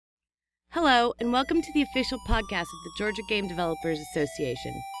Hello, and welcome to the official podcast of the Georgia Game Developers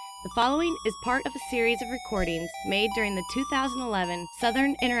Association. The following is part of a series of recordings made during the 2011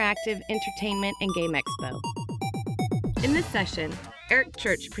 Southern Interactive Entertainment and Game Expo. In this session, Eric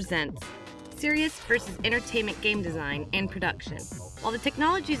Church presents Serious versus Entertainment Game Design and Production. While the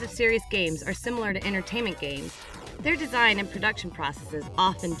technologies of serious games are similar to entertainment games, their design and production processes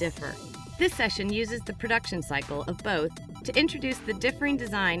often differ. This session uses the production cycle of both to introduce the differing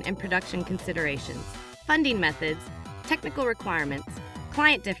design and production considerations, funding methods, technical requirements,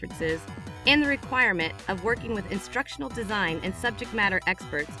 client differences, and the requirement of working with instructional design and subject matter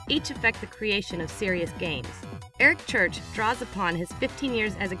experts each affect the creation of serious games. Eric Church draws upon his 15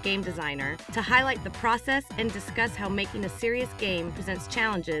 years as a game designer to highlight the process and discuss how making a serious game presents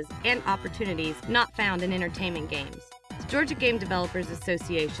challenges and opportunities not found in entertainment games. The Georgia Game Developers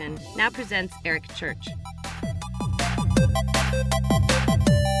Association now presents Eric Church.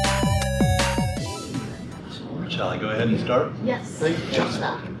 Shall I go ahead and start? Yes. Thank you.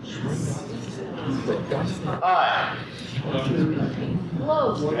 Hi.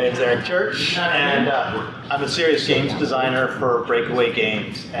 Hello. My name is Eric Church, and I'm a serious games designer for BreakAway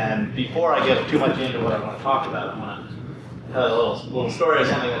Games. And before I get too much into what I want to talk about, I want to tell a little story of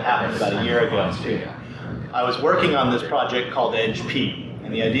something that happened about a year ago too. I was working on this project called Edge P,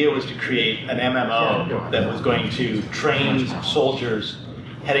 and the idea was to create an MMO that was going to train soldiers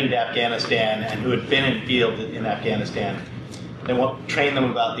heading to Afghanistan and who had been in field in Afghanistan. They want to train them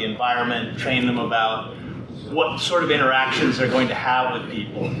about the environment, train them about what sort of interactions they're going to have with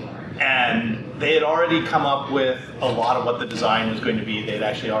people. And they had already come up with a lot of what the design was going to be. They had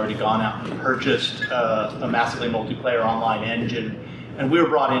actually already gone out and purchased a massively multiplayer online engine, and we were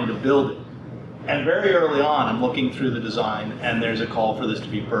brought in to build it. And very early on, I'm looking through the design, and there's a call for this to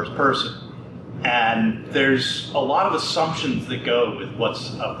be first person. And there's a lot of assumptions that go with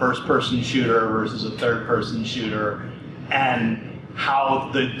what's a first-person shooter versus a third-person shooter, and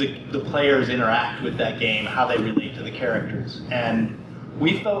how the players interact with that game, how they relate to the characters. And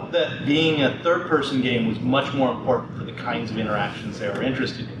we felt that being a third-person game was much more important for the kinds of interactions they were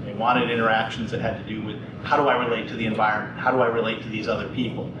interested in. They wanted interactions that had to do with, how do I relate to the environment? How do I relate to these other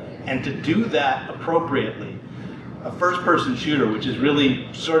people? And to do that appropriately, a first-person shooter, which is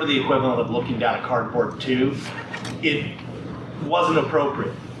really sort of the equivalent of looking down a cardboard tube, it wasn't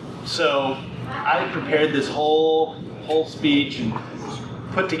appropriate. So I prepared this whole speech and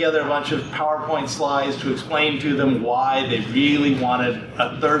put together a bunch of PowerPoint slides to explain to them why they really wanted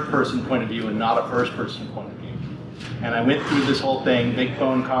a third-person point of view and not a first-person point of view. And I went through this whole thing, big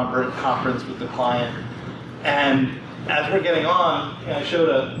phone conference with the client, and as we're getting on, I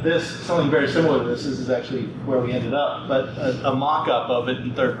showed something very similar to this. This is actually where we ended up, but a mock-up of it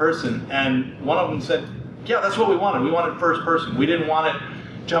in third person. And one of them said, yeah, that's what we wanted. We wanted first person. We didn't want it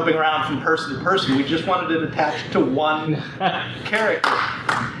jumping around from person to person. We just wanted it attached to one character.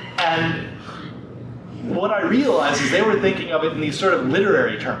 And what I realized is they were thinking of it in these sort of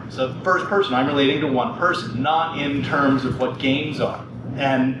literary terms of first person. I'm relating to one person, not in terms of what games are.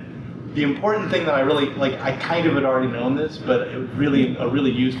 And the important thing that I really, I kind of had already known this, but it was really a really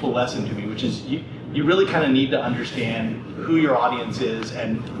useful lesson to me, which is you really kind of need to understand who your audience is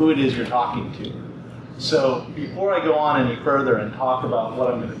and who it is you're talking to. So before I go on any further and talk about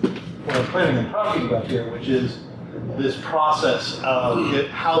what I'm planning on talking about here, which is this process of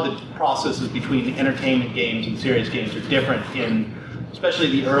how the processes between entertainment games and serious games are different in especially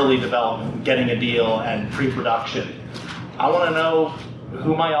the early development, getting a deal and pre-production, I want to know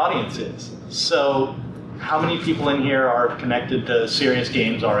who my audience is. So how many people in here are connected to serious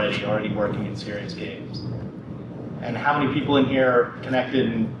games already working in serious games? And how many people in here are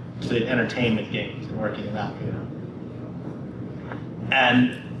connected to entertainment games and working in that field?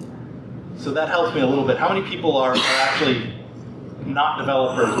 And so that helps me a little bit. How many people are actually not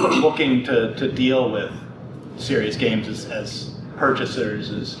developers but looking to deal with serious games as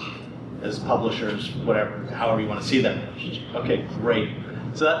purchasers, as publishers, whatever, however you want to see that relationship? Okay, great.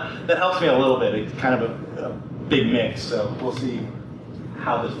 So that helps me a little bit. It's kind of a big mix, so we'll see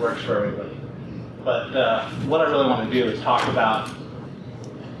how this works for everybody. But what I really want to do is talk about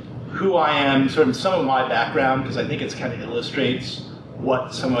who I am, sort of some of my background, because I think it kind of illustrates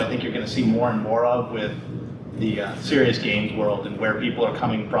what I think you're going to see more and more of with the serious games world and where people are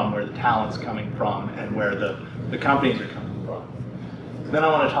coming from, where the talent's coming from, and where the companies are coming from. Then I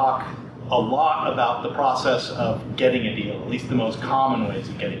want to talk a lot about the process of getting a deal, at least the most common ways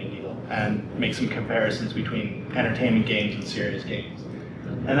of getting a deal, and make some comparisons between entertainment games and serious games.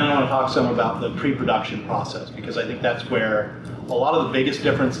 And then I want to talk some about the pre-production process, because I think that's where a lot of the biggest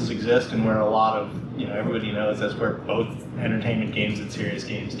differences exist, and where a lot of, everybody knows that's where both entertainment games and serious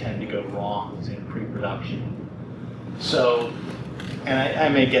games tend to go wrong, is in pre-production. So, and I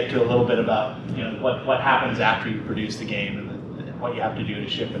may get to a little bit about what happens after you produce the game and what you have to do to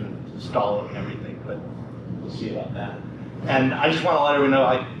ship and install it and everything, but we'll see about that. And I just want to let everyone know,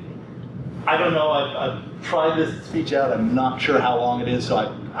 I don't know, I've tried this speech out, I'm not sure how long it is, so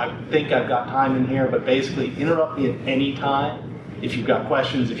I think I've got time in here, but basically interrupt me at any time if you've got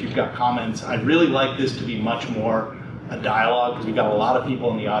questions, if you've got comments. I'd really like this to be much more a dialogue, because we've got a lot of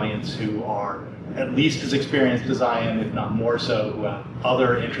people in the audience who are at least as experienced as I am, if not more so, who have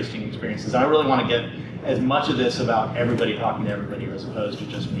other interesting experiences. And I really want to get as much of this about everybody talking to everybody, as opposed to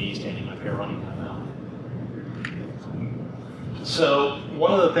just me standing up here running my mouth. So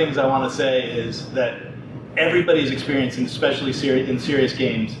one of the things I want to say is that everybody's experience, and especially in serious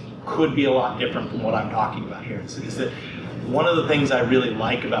games, could be a lot different from what I'm talking about here. Is that one of the things I really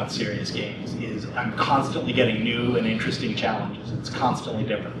like about serious games is I'm constantly getting new and interesting challenges. It's constantly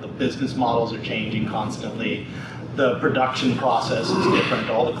different. The business models are changing constantly. The production process is different.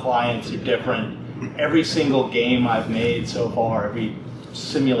 All the clients are different. Every single game I've made so far, every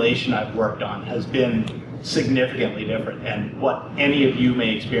simulation I've worked on has been significantly different. And what any of you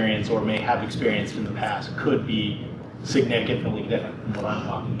may experience or may have experienced in the past could be significantly different from what I'm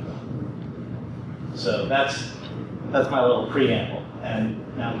talking about. So that's my little preamble.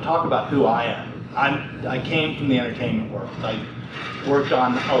 And now to talk about who I am. I came from the entertainment world. I worked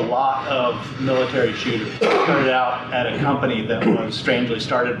on a lot of military shooters. I started out at a company that was strangely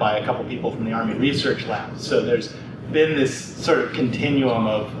started by a couple people from the Army Research Lab. So there's been this sort of continuum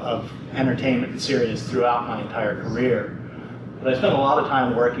of entertainment and serious throughout my entire career. But I spent a lot of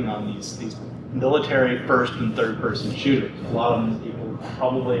time working on these military first and third person shooters. A lot of them people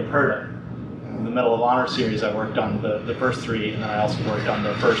probably have heard of. In the Medal of Honor series, I worked on the first three, and then I also worked on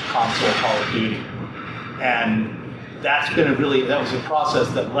the first console Call of Duty. And that was a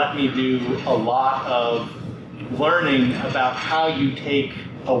process that let me do a lot of learning about how you take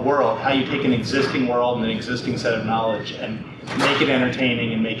a world, how you take an existing world and an existing set of knowledge and make it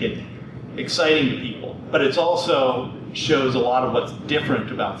entertaining and make it exciting to people. But it also shows a lot of what's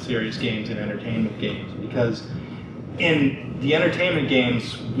different about serious games and entertainment games, because in the entertainment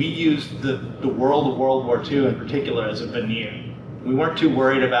games, we used the world of World War II in particular as a veneer. We weren't too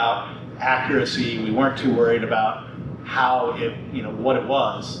worried about accuracy. We weren't too worried about how it, what it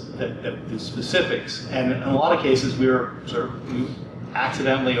was, the specifics. And in a lot of cases, we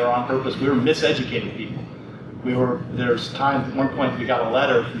accidentally or on purpose, we were miseducating people. There's times at one point we got a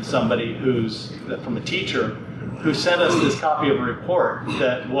letter from somebody from a teacher who sent us this copy of a report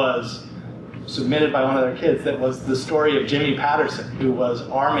that was submitted by one of their kids that was the story of Jimmy Patterson, who was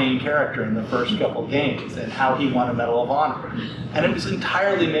our main character in the first couple games, and how he won a Medal of Honor. And it was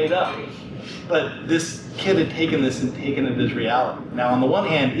entirely made up. But this kid had taken this and taken it as reality. Now, on the one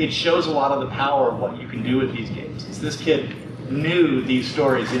hand, it shows a lot of the power of what you can do with these games. This kid knew these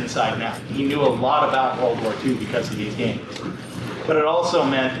stories inside and out. He knew a lot about World War II because of these games. But it also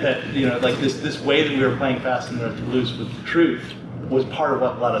meant that, like this way that we were playing fast and loose with the truth was part of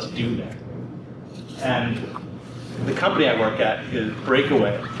what let us do that. And the company I work at is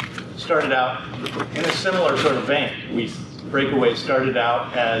BreakAway. Started out in a similar sort of vein. BreakAway started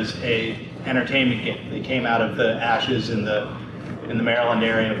out as an entertainment game. They came out of the ashes in the Maryland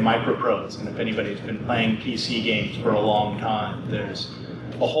area of Microprose. And if anybody's been playing PC games for a long time, there's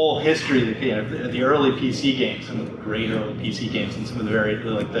a whole history of the early PC games, some of the great early PC games, and some of the very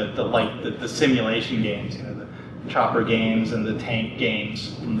the simulation games, the chopper games and the tank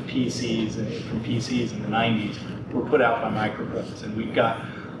games from the PCs in the 90s were put out by Microprose. And we've got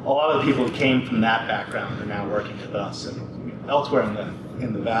a lot of the people who came from that background are now working with us and elsewhere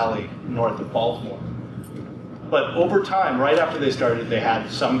in the valley north of Baltimore. But over time, right after they started, they had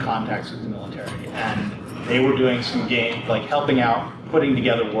some contacts with the military, and they were doing some games, like helping out, putting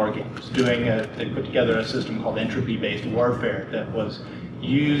together war games. They put together a system called entropy-based warfare that was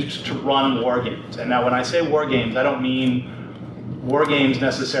used to run war games. And now when I say war games, I don't mean war games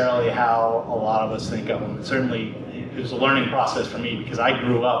necessarily how a lot of us think of them. Certainly, it was a learning process for me because I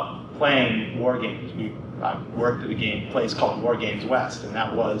grew up playing war games. I worked at a place called War Games West, and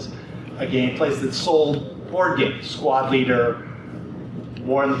that was a place that sold board games, Squad Leader,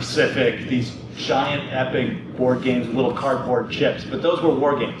 War in the Pacific, these giant epic board games with little cardboard chips, but those were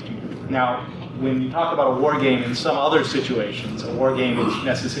war games. Now, when you talk about a war game in some other situations, a war game is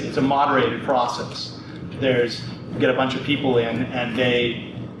necessary. It's a moderated process. You get a bunch of people in and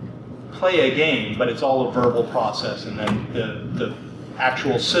they play a game, but it's all a verbal process, and then the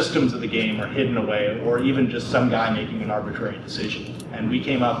actual systems of the game are hidden away, or even just some guy making an arbitrary decision. And we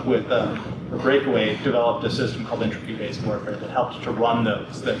came up with, BreakAway developed a system called entropy-based warfare that helped to run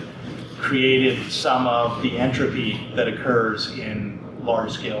those, that created some of the entropy that occurs in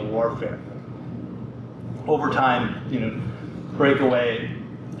large-scale warfare. Over time, BreakAway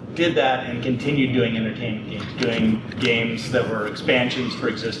did that and continued doing entertainment games, doing games that were expansions for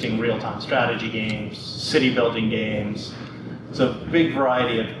existing real-time strategy games, city-building games. So a big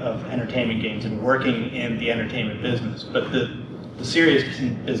variety of entertainment games and working in the entertainment business. But the serious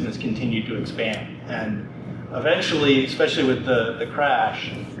business continued to expand. And eventually, especially with the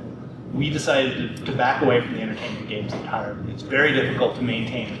crash, we decided to back away from the entertainment games entirely. It's very difficult to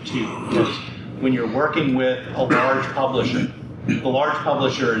maintain the two, because when you're working with a large publisher, the large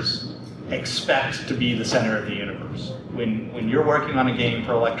publishers expect to be the center of the universe. When you're working on a game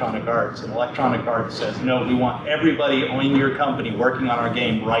for Electronic Arts, and Electronic Arts says, no, we want everybody in your company working on our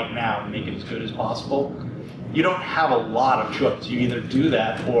game right now and make it as good as possible, you don't have a lot of choice. You either do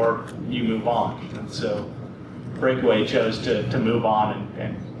that or you move on. And so BreakAway chose to move on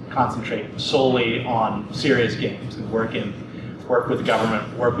and concentrate solely on serious games and work with the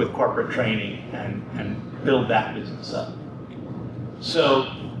government, work with corporate training, and build that business up. So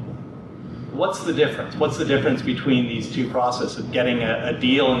what's the difference? What's the difference between these two processes of getting a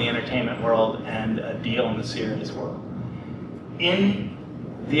deal in the entertainment world and a deal in the serious world? In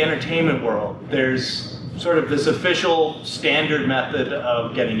the entertainment world, there's sort of this official standard method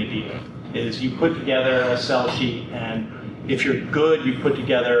of getting a deal. Is you put together a sell sheet, and if you're good, you put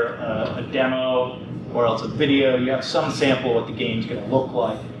together a demo or else a video. You have some sample of what the game's going to look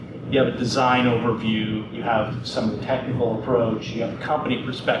like. You have a design overview. You have some of the technical approach. You have a company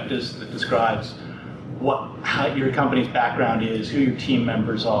prospectus that describes how your company's background is, who your team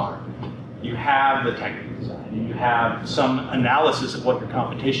members are. You have the technical design, and you have some analysis of what your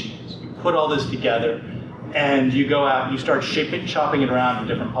competition is. You put all this together, and you go out and you start shopping it around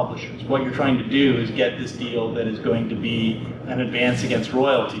to different publishers. What you're trying to do is get this deal that is going to be an advance against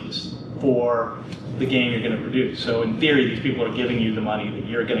royalties for the game you're going to produce. So in theory, these people are giving you the money that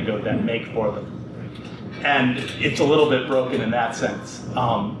you're going to go then make for them. And it's a little bit broken in that sense.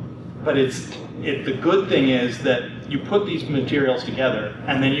 But the good thing is that you put these materials together,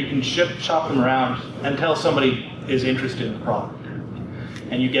 and then you can shop them around until somebody is interested in the product.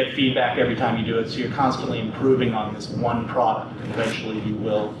 And you get feedback every time you do it, so you're constantly improving on this one product. And eventually you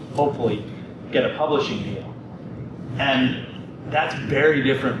will, hopefully, get a publishing deal. And that's very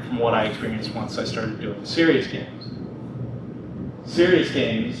different from what I experienced once I started doing serious games. Serious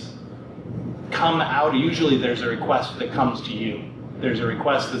games come out, usually there's a request that comes to you. There's a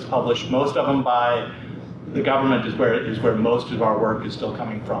request that's published, most of them by the government is where most of our work is still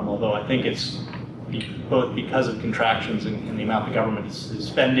coming from, although I think it's both because of contractions in the amount the government is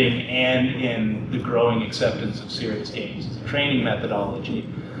spending and in the growing acceptance of serious games as a training methodology.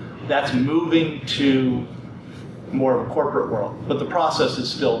 That's moving to more of a corporate world, but the process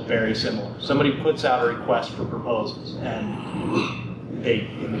is still very similar. Somebody puts out a request for proposals, and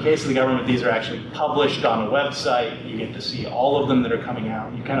in the case of the government, these are actually published on a website. You get to see all of them that are coming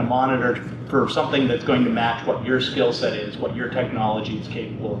out. You kind of monitor for something that's going to match what your skill set is, what your technology is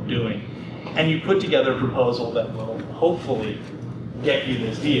capable of doing. And you put together a proposal that will hopefully get you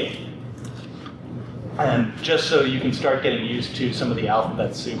this deal. And just so you can start getting used to some of the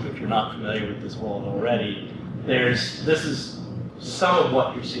alphabet soup, if you're not familiar with this world already, this is some of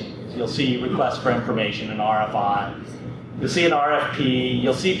what you're seeing. You'll see requests for information, an RFI. You'll see an RFP.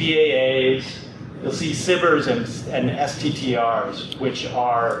 You'll see BAAs. You'll see SIBRs and STTRs, which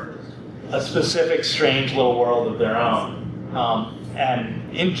are a specific strange little world of their own.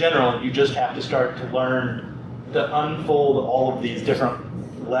 And in general, you just have to start to learn to unfold all of these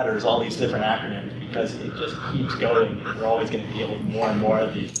different letters, all these different acronyms, because it just keeps going. You're always going to be able to more and more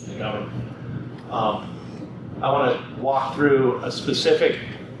of these going. I want to walk through a specific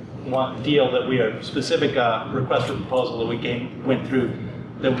specific request for proposal that we went through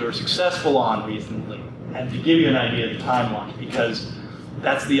that we were successful on recently, and to give you an idea of the timeline, because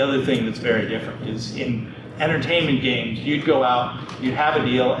that's the other thing that's very different, is in entertainment games, you'd go out, you'd have a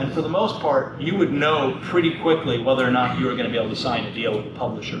deal, and for the most part, you would know pretty quickly whether or not you were going to be able to sign a deal with the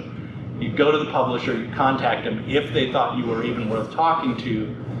publisher. You'd go to the publisher, you'd contact them. If they thought you were even worth talking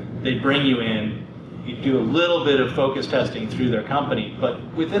to, they'd bring you in. You'd do a little bit of focus testing through their company, but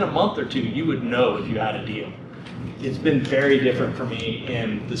within a month or two, you would know if you had a deal. It's been very different for me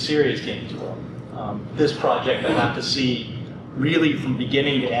in the serious games world. This project I got to see really from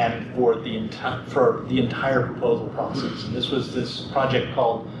beginning to end for the entire proposal process. And this was this project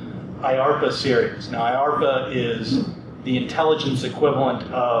called IARPA Series. Now, IARPA is the intelligence equivalent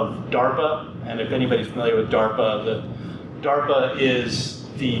of DARPA. And if anybody's familiar with DARPA, DARPA is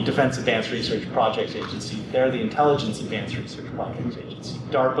the Defense Advanced Research Projects Agency. They're the Intelligence Advanced Research Projects Agency.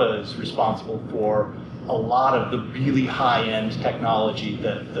 DARPA is responsible for a lot of the really high-end technology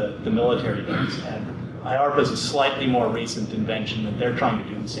that the military does. And IARPA is a slightly more recent invention, and they're trying to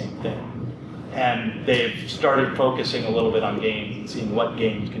do the same thing. And they've started focusing a little bit on games and seeing what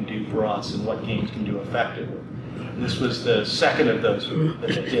games can do for us and what games can do effectively. And this was the second of those that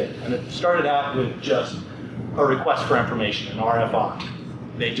they did. And it started out with just a request for information, an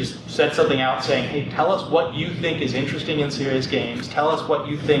RFI. They just said something out saying, hey, tell us what you think is interesting in serious games. Tell us what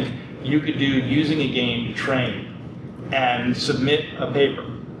you think you could do using a game to train, and submit a paper.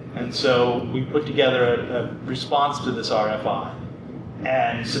 And so we put together a response to this RFI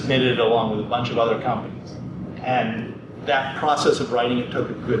and submitted it along with a bunch of other companies. And that process of writing it took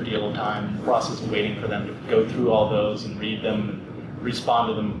a good deal of time. The process of waiting for them to go through all those and read them and respond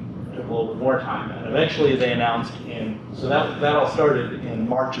to them took a little bit more time. And eventually they announced so that all started in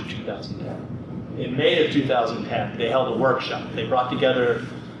March of 2010. In May of 2010, they held a workshop. They brought together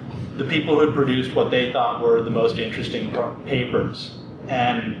the people who had produced what they thought were the most interesting papers,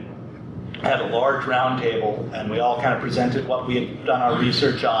 and had a large round table, and we all kind of presented what we had done our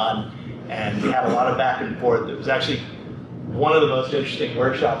research on, and we had a lot of back and forth. It was actually one of the most interesting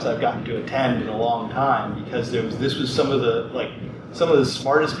workshops I've gotten to attend in a long time, because this was some of the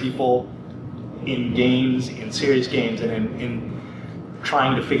smartest people in games, in serious games, and in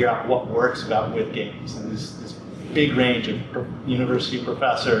trying to figure out what works with games. And this big range of university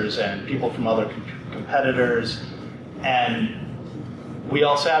professors and people from other competitors, and we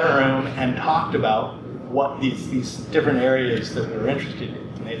all sat in a room and talked about what these different areas that we were interested in.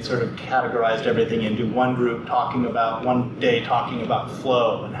 And they'd sort of categorized everything into one group one day talking about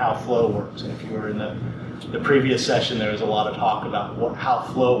flow and how flow works. And if you were in the previous session, there was a lot of talk about how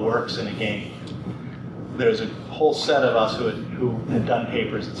flow works in a game. There's a whole set of us who had done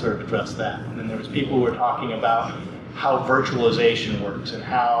papers that sort of addressed that. And then there was people who were talking about how virtualization works and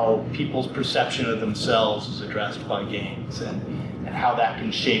how people's perception of themselves is addressed by games, and how that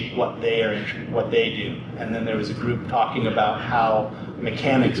can shape what they do. And then there was a group talking about how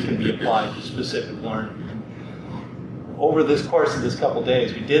mechanics can be applied to specific learning. Over this course of this couple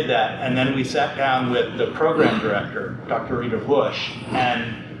days, we did that, and then we sat down with the program director, Dr. Rita Bush,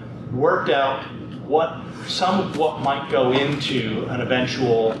 and worked out some of what might go into an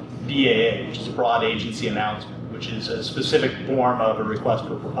eventual BAA, which is a broad agency announcement, which is a specific form of a request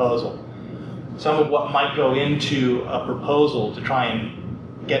for proposal. Some of what might go into a proposal to try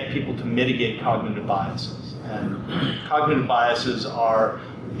and get people to mitigate cognitive biases. And cognitive biases are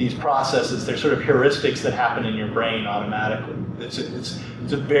these processes, they're sort of heuristics that happen in your brain automatically. It's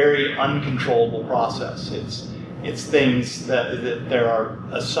a very uncontrollable process. It's things that there are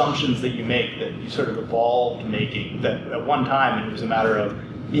assumptions that you make that you sort of evolved making, that at one time it was a matter of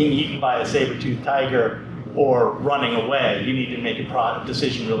being eaten by a saber-toothed tiger or running away. You need to make a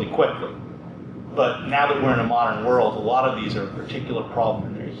decision really quickly. But now that we're in a modern world, a lot of these are a particular problem,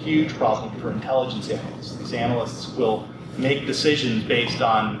 and they're a huge problem for intelligence analysts. These analysts will make decisions based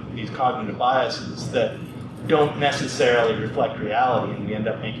on these cognitive biases that don't necessarily reflect reality, and we end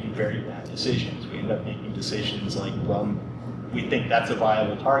up making very bad decisions. We end up making decisions like, well, we think that's a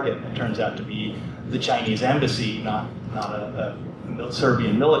viable target, and it turns out to be the Chinese embassy, not a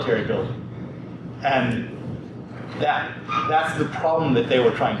Serbian military building. And that's the problem that they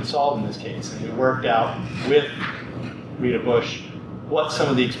were trying to solve in this case. And we worked out with Rita Bush what some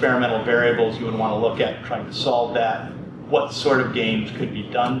of the experimental variables you would want to look at trying to solve that, what sort of games could be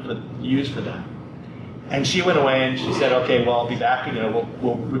used for that. And she went away and she said, okay, well, I'll be back,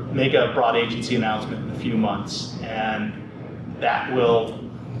 we'll make a broad agency announcement in a few months, and that will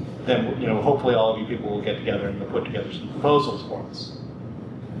then, hopefully all of you people will get together and put together some proposals for us.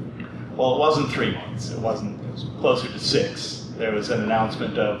 Well, it wasn't 3 months. It was closer to 6. There was an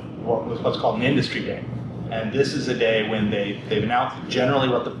announcement of what's called an industry day. And this is a day when they've announced generally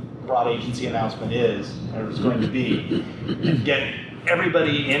what the broad agency announcement is, and it was going to be, and get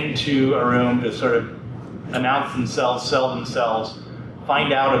everybody into a room to sort of announce themselves, sell themselves,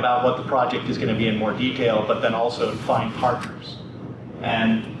 find out about what the project is going to be in more detail, but then also find partners.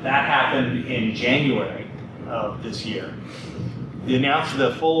 And that happened in January of this year.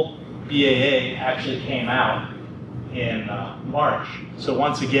 The full BAA actually came out in March. So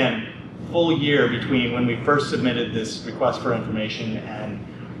once again, full year between when we first submitted this request for information and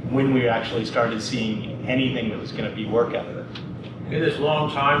when we actually started seeing anything that was going to be work out of it. In this long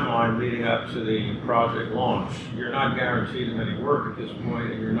timeline leading up to the project launch, you're not guaranteed of any work at this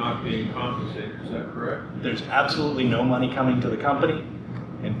point, and you're not being compensated. Is that correct? There's absolutely no money coming to the company,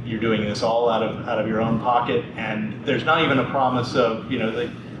 and you're doing this all out of your own pocket. And there's not even a promise of,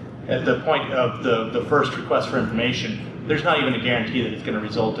 at the point of the first request for information, there's not even a guarantee that it's going to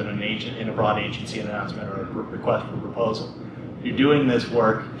result in a broad agency announcement or a request for proposal. You're doing this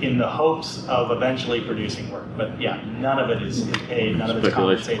work in the hopes of eventually producing work. But yeah, none of it is paid, none of it's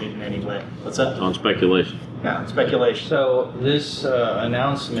compensated in any way. What's that? On speculation. Yeah, speculation. So this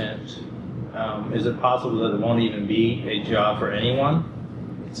announcement, is it possible that it won't even be a job for anyone?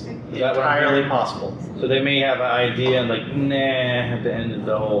 It's entirely possible. So they may have an idea and like, nah, at the end of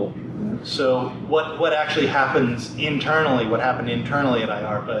the whole. So what actually happens internally, what happened internally at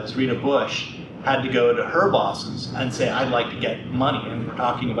IARPA is Rita Bush had to go to her bosses and say, I'd like to get money, and we're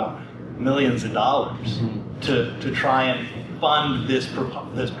talking about millions of dollars to try and fund this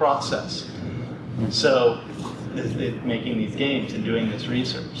process. So making these games and doing this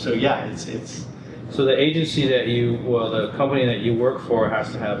research. So yeah, it's. So the agency that the company that you work for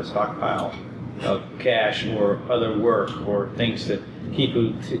has to have a stockpile of cash or other work or things that keep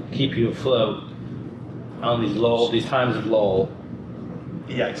you afloat on these times of lull.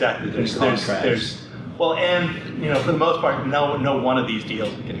 Yeah, exactly. There's well, and for the most part, no one of these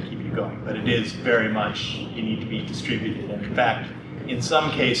deals is going to keep you going, but it is very much you need to be distributed. And in fact, in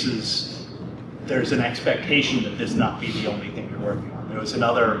some cases, there's an expectation that this not be the only thing you're working on. There was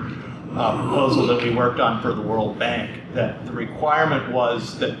another proposal that we worked on for the World Bank that the requirement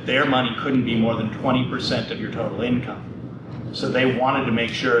was that their money couldn't be more than 20% of your total income. So they wanted to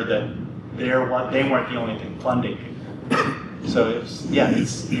make sure that they weren't the only thing funding you. So it's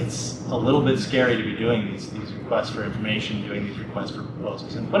a little bit scary to be doing these requests for information, doing these requests for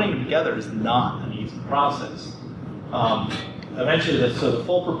proposals, and putting them together is not an easy process. Eventually, the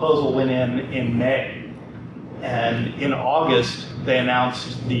full proposal went in May, and in August they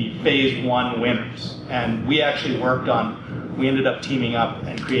announced the phase 1 winners, and we actually we ended up teaming up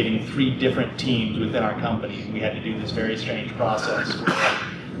and creating 3 different teams within our company. We had to do this very strange process where,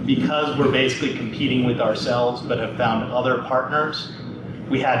 because we're basically competing with ourselves but have found other partners,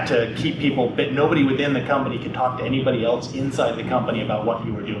 we had to keep people, but nobody within the company could talk to anybody else inside the company about what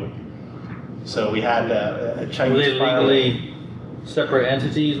you were doing. So we had a Chinese. Were they legally separate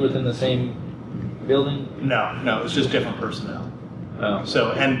entities within the same building? No, it was just different personnel. Oh.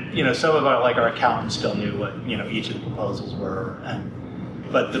 So, and some of our accountants still knew what each of the proposals were,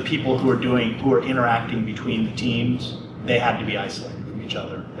 but the people who were interacting between the teams, they had to be isolated from each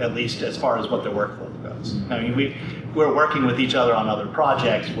other, at least as far as what their workload goes. I mean, we're working with each other on other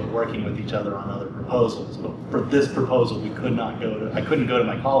projects, we're working with each other on other proposals, but for this proposal, I couldn't go to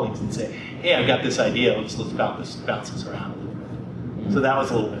my colleagues and say, hey, I've got this idea, let's bounce this around a little bit. So that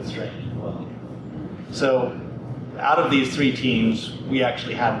was a little bit strange as well. So out of these 3 teams, we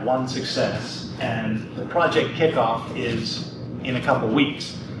actually had 1 success, and the project kickoff is in a couple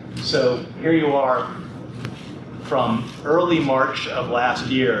weeks. So here you are from early March of last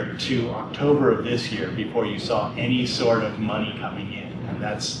year to October of this year before you saw any sort of money coming in, and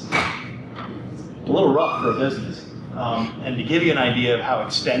that's a little rough for a business. And to give you an idea of how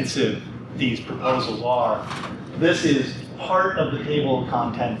extensive these proposals are, this is part of the table of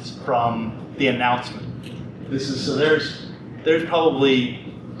contents from the announcement. There's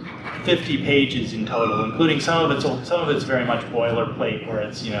probably 50 pages in total, including some of it's very much boilerplate, where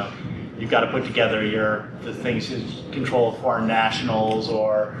it's you've got to put together the things to control foreign nationals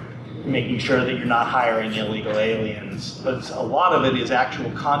or making sure that you're not hiring illegal aliens. But a lot of it is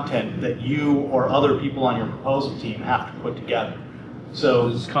actual content that you or other people on your proposal team have to put together. So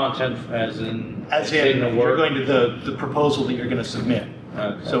this is content as in you're going to the proposal that you're going to submit.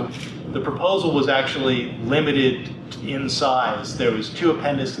 Okay. So the proposal was actually limited in size. There was 2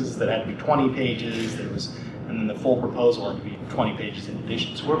 appendices that had to be 20 pages. And then the full proposal had to be 20 pages in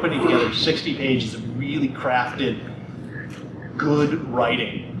addition. So we're putting together 60 pages of really crafted, good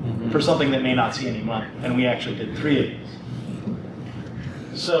writing for something that may not see any money. And we actually did 3 of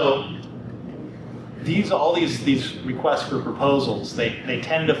these. So all these requests for proposals, they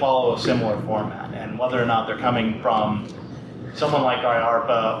tend to follow a similar format. And whether or not they're coming from someone like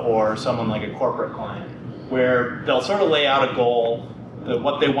IARPA or someone like a corporate client, where they'll sort of lay out a goal,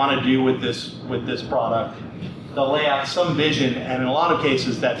 what they want to do with this product. They'll lay out some vision, and in a lot of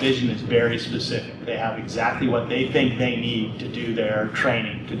cases, that vision is very specific. They have exactly what they think they need to do their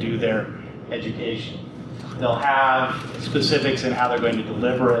training, to do their education. They'll have specifics in how they're going to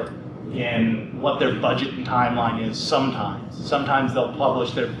deliver it, in what their budget and timeline is sometimes. Sometimes they'll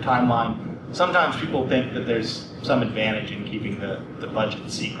publish their timeline sometimes people think that there's some advantage in keeping the budget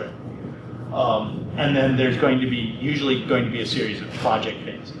secret. And then there's usually going to be a series of project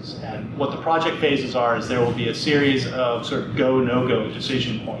phases. And what the project phases are is there will be a series of sort of go, no-go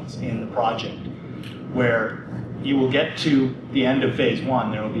decision points in the project where you will get to the end of phase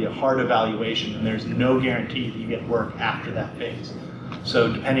one, there will be a hard evaluation, and there's no guarantee that you get work after that phase.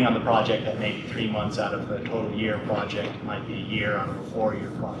 So depending on the project, that may be 3 months out of a total year project, it might be a year out of a 4-year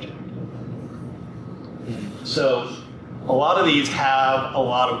project. So a lot of these have a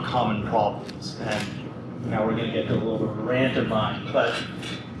lot of common problems, and now we're going to get to a little bit of a rant of mine. But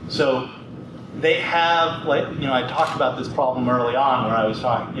so they have, like, I talked about this problem early on where I was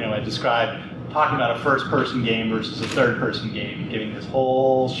talking, I described talking about a first-person game versus a third-person game, giving this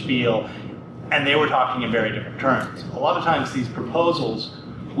whole spiel, and they were talking in very different terms. A lot of times these proposals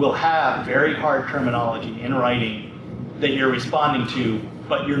will have very hard terminology in writing that you're responding to,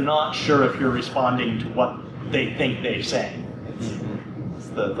 but you're not sure if you're responding to what they think they're saying. It's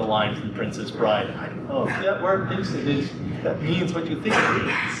the line from Princess Bride. I don't know if that word thinks it is, that means what you think it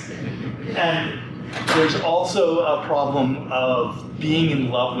means. And there's also a problem of being in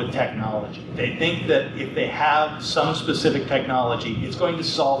love with technology. They think that if they have some specific technology, it's going to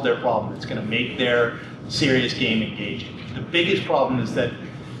solve their problem. It's going to make their serious game engaging. The biggest problem is that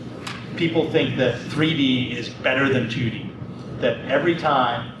people think that 3D is better than 2D. That every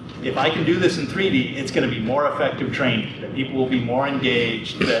time, if I can do this in 3D, it's going to be more effective training, that people will be more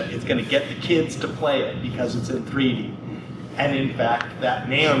engaged, that it's going to get the kids to play it because it's in 3D. And in fact, that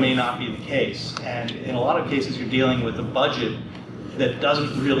may or may not be the case. And in a lot of cases, you're dealing with a budget that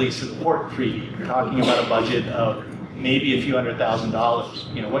doesn't really support 3D. You're talking about a budget of maybe a few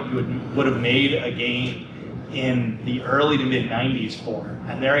 $100,000, what you would have made a game in the early to mid 90s for.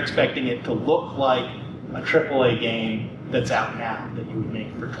 And they're expecting it to look like a AAA game that's out now that you would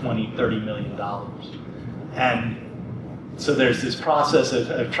make for $20, $30 million. And so there's this process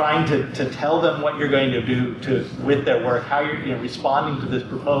of trying to tell them what you're going to do with their work, how you're responding to this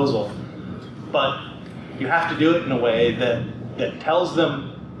proposal, but you have to do it in a way that tells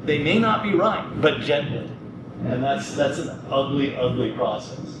them they may not be right, but gently. And that's an ugly, ugly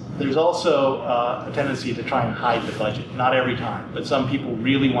process. There's also a tendency to try and hide the budget. Not every time, but some people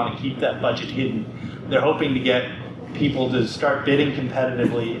really want to keep that budget hidden. They're hoping to get people to start bidding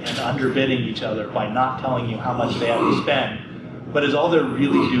competitively and underbidding each other by not telling you how much they have to spend. But all they're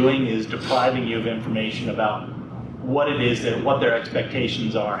really doing is depriving you of information about what it is, what their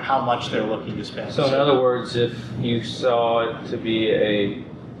expectations are, how much they're looking to spend. So in other words, if you saw it to be a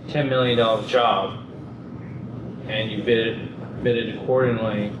 $10 million job and you bid it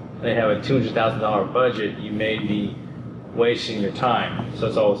accordingly, they have a $200,000 budget, you may be wasting your time. So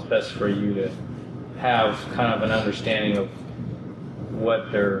it's always best for you to have kind of an understanding of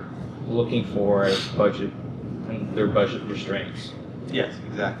what they're looking for as budget and their budget restraints. Yes,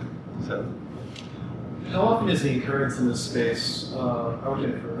 exactly. So, how often is the occurrence in this space, I worked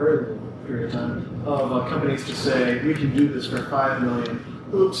in it for a very little period of time, of companies to say, we can do this for $5 million,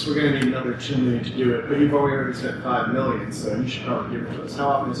 oops, we're going to need another $2 million to do it, but you've already spent $5 million, so you should probably give it to us. How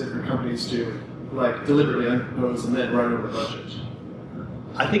often is it for companies to deliberately unpropose and then run over the budget?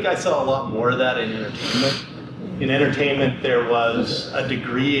 I think I saw a lot more of that in entertainment. In entertainment, there was a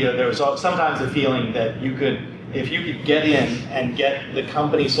degree, there was sometimes a feeling that if you could get in and get the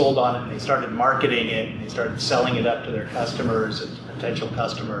company sold on it, and they started marketing it, and they started selling it up to their customers and potential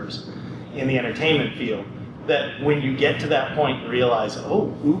customers in the entertainment field, that when you get to that point and realize,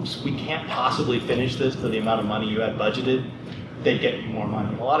 oh, oops, we can't possibly finish this for the amount of money you had budgeted, they get you more money.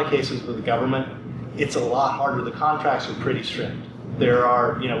 In a lot of cases with the government, it's a lot harder. The contracts are pretty strict. There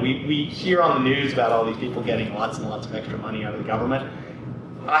are, we hear on the news about all these people getting lots and lots of extra money out of the government.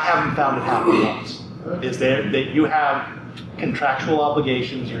 I haven't found it happen once. Is there that you have contractual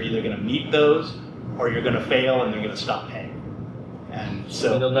obligations, you're either going to meet those or you're going to fail and they're going to stop paying. And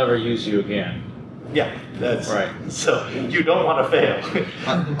so they'll never use you again. Yeah, that's right. So you don't want to fail.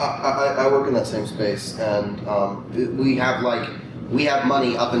 I work in that same space, and we have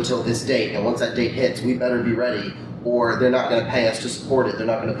money up until this date, and once that date hits, we better be ready, or they're not going to pay us to support it. They're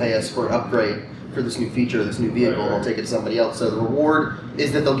not going to pay us for an upgrade for this new feature, this new vehicle, and they'll take it to somebody else. So the reward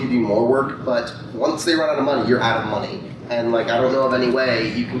is that they'll give you more work, but once they run out of money, you're out of money. And I don't know of any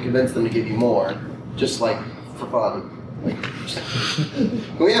way you can convince them to give you more, just for fun.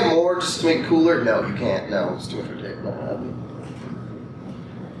 Can we have more just to make it cooler? No, you can't. No, it's too much ridiculous.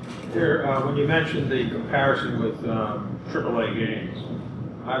 Here, when you mentioned the comparison with AAA games,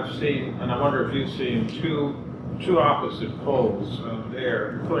 I've seen, and I wonder if you've seen two opposite poles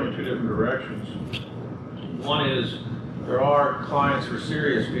there, pulling in two different directions. One is there are clients for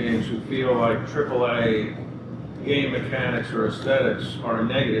serious games who feel like AAA game mechanics or aesthetics are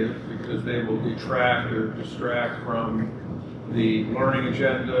negative because they will detract or distract from the learning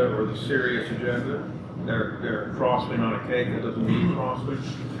agenda or the serious agenda. They're frosting on a cake that doesn't need frosting.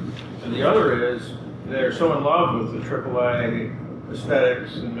 And the other is they're so in love with the AAA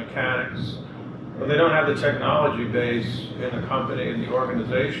aesthetics and mechanics, but they don't have the technology base in the company and the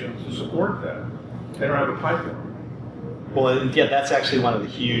organization to support that. They don't have a pipeline. Well, yeah, that's actually one of the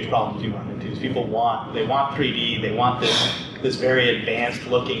huge problems you run into. Is people want 3D, they want this very advanced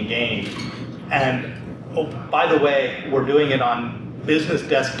looking game, and oh, by the way, we're doing it on business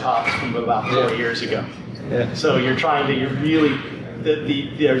desktops from about 4 years ago. Yeah. So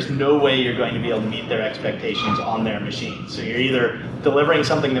there's no way you're going to be able to meet their expectations on their machine. So you're either delivering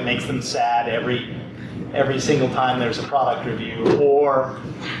something that makes them sad every single time there's a product review, or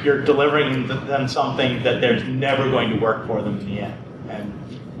you're delivering them something that there's never going to work for them in the end. And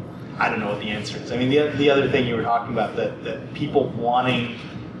I don't know what the answer is. I mean, the other thing you were talking about, that people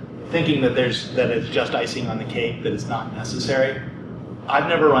thinking that it's just icing on the cake, that it's not necessary. I've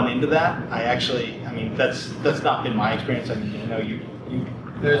never run into that. That's not been my experience. I mean,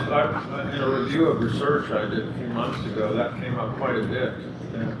 There's in a review of research I did a few months ago, that came up quite a bit.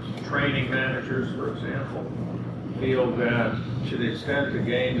 And training managers, for example, feel that to the extent the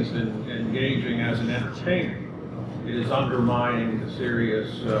game is engaging as an entertainment, it is undermining the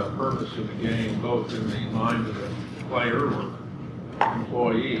serious purpose of the game, both in the mind of the player or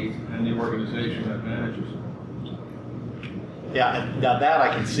employee and the organization that manages it. Yeah, now that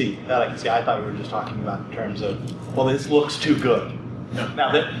I can see. I thought you were just talking about in terms of, well, this looks too good. No.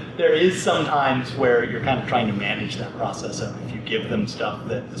 Now, there is sometimes where you're kind of trying to manage that process of, if you give them stuff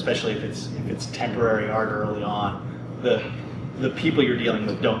that, especially if it's temporary art early on, the people you're dealing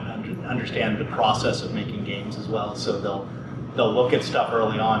with don't understand the process of making games as well. So they'll look at stuff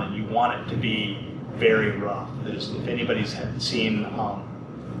early on, and you want it to be very rough. If anybody's seen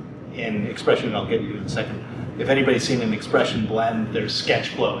in Expression, I'll get you in a second. If anybody's seen an Expression blend, there's sketch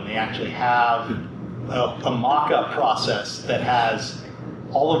flow, and they actually have a mock-up process that has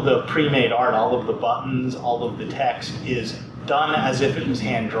all of the pre-made art, all of the buttons, all of the text is done as if it was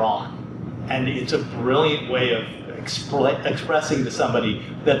hand-drawn. And it's a brilliant way of expressing to somebody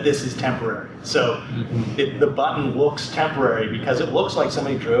that this is temporary. So the button looks temporary because it looks like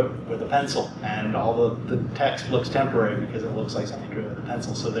somebody drew it with a pencil, and all the text looks temporary because it looks like somebody drew it with a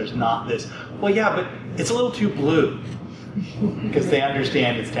pencil. So there's not this, well, yeah, but it's a little too blue, because they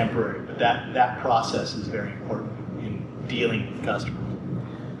understand it's temporary. But that process is very important in dealing with customers.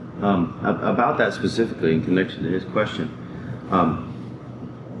 About that specifically, in connection to his question,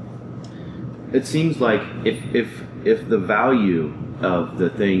 it seems like if the value of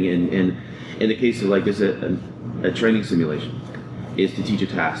the thing in the case of like this a training simulation is to teach a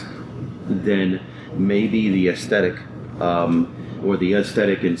task, then maybe the aesthetic or the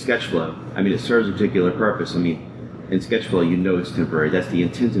aesthetic in SketchFlow, I mean, it serves a particular purpose. I mean, in SketchFlow, you know it's temporary. That's the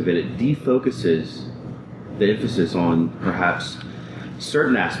intent of it. It defocuses the emphasis on perhaps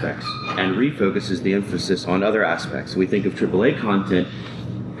certain aspects and refocuses the emphasis on other aspects. We think of AAA content.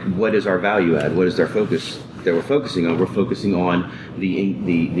 What is our value add? What is our focus that we're focusing on? We're focusing on the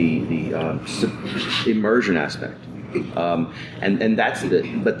immersion aspect, and that's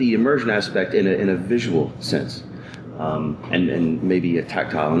but the immersion aspect in a visual sense, and maybe a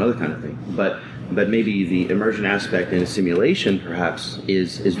tactile, another kind of thing. But maybe the immersion aspect in a simulation perhaps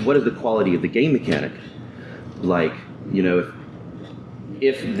is what is the quality of the game mechanic? Like, you know,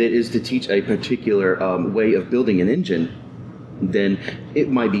 if it is to teach a particular way of building an engine, then it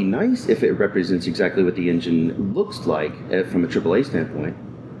might be nice if it represents exactly what the engine looks like from a AAA standpoint,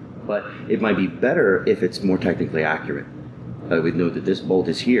 but it might be better if it's more technically accurate. We know that this bolt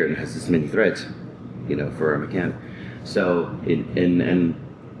is here and it has this many threads, you know, for a mechanic. So, and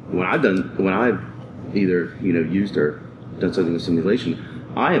when I've either, you know, used or done something with simulation,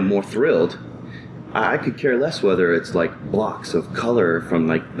 I am more thrilled. I could care less whether it's like blocks of color from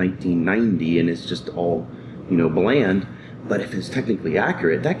like 1990 and it's just all, you know, bland. But if it's technically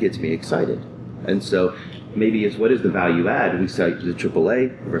accurate, that gets me excited. And so maybe it's what is the value add? We cite the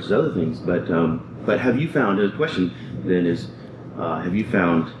AAA versus other things. But have you found, the question then is, have you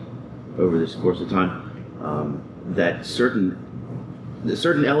found over this course of time that certain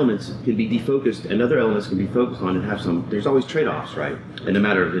elements can be defocused and other elements can be focused on and have some, there's always trade-offs, right? In a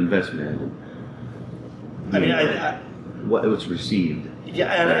matter of investment. What's received.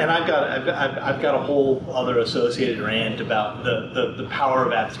 Yeah, and I've got a whole other associated rant about the power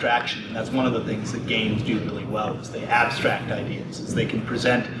of abstraction, and that's one of the things that games do really well, is they abstract ideas, is they can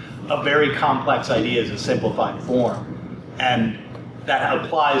present a very complex idea as a simplified form. and that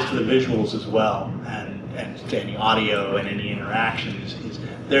applies to the visuals as well, and to any audio and any interactions.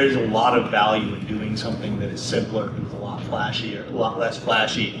 There's a lot of value in doing something that is simpler, that's a lot flashier, a lot less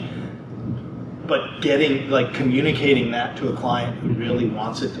flashy. But communicating that to a client who really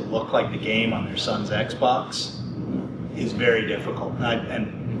wants it to look like the game on their son's Xbox is very difficult.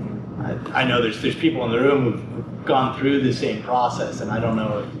 And I know there's people in the room who've gone through the same process, and I don't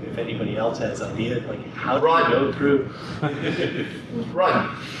know if anybody else has ideas, like how do you go through?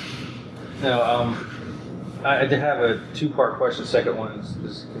 Run. No, I did have a two-part question. The second one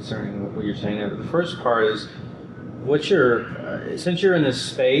is concerning what you're saying there. The first part is, since you're in this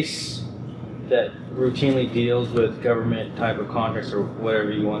space that routinely deals with government type of contracts or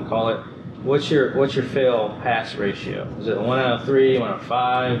whatever you want to call it, what's your fail-pass ratio? Is it 1 out of 3, 1 out of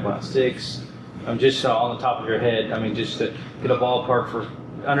 5, 1 out of 6? I'm just on the top of your head. I mean, just to get a ballpark for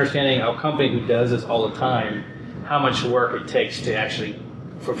understanding a company who does this all the time, how much work it takes to actually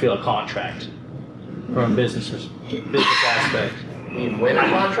fulfill a contract from a business aspect. You mean win a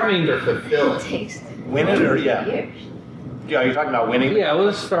contract or fulfill it? Win it or yeah, you're talking about winning. Yeah, well,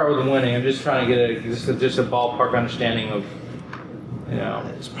 let's start with winning. I'm just trying to get just a ballpark understanding of,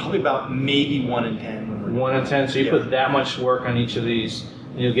 It's probably about maybe 1 in 10. 1 in 10. So you put that much work on each of these,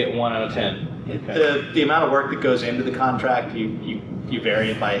 and you'll get 1 out of 10. Okay. The amount of work that goes into the contract, you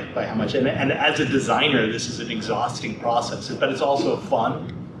vary it by how much. And as a designer, this is an exhausting process, but it's also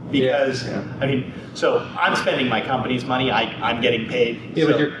fun. Because I mean, so I'm spending my company's money. I'm getting paid. Yeah,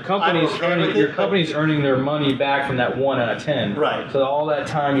 so but your company's earning their money back from that 1 out of 10. Right. So all that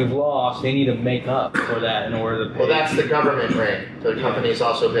time you've lost, they need to make up for that in order to pay. Well, that's the government rate. The company's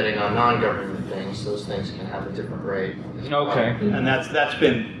also bidding on non-government things. Those things can have a different rate. Okay. And that's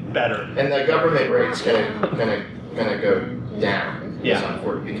been better. And the government rate's gonna go down. Yeah.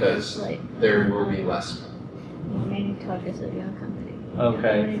 Because there will be less. Main targets of your company.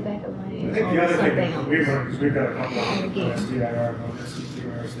 Okay. I think the other thing we've learned is we've got a couple of SDIR and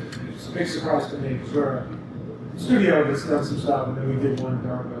SDRs that it's a big surprise to me because we're a studio that's done some stuff and then we did one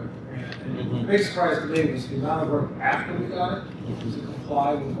DARPA grant. And the big surprise to me was the amount of work after we got it to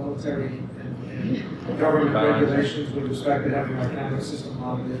comply with military and government regulations with respect to having our camera system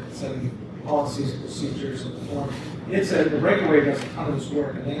audited, setting policies and procedures and forms. The BreakAway does a ton of this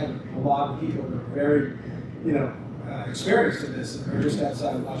work and they have a lot of people that are very, experienced in this and are just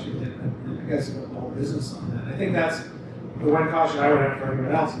outside of Washington and you guys have got the whole business on that. I think that's the one caution I would have for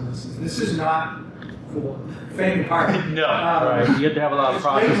everyone else in this. This is not for the faint of heart. No. Right. You have to have a lot of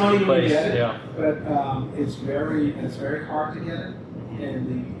processes in place. But it's very hard to get it. And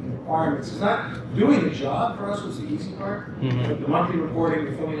the requirements, it's not doing the job for us was the easy part. But the monthly reporting,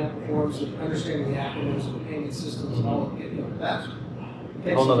 the filling out the forms, and understanding the acronyms and the payment systems and all of it, that's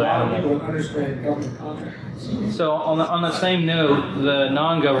takes a lot of people to understand government contracts. So on the same note, the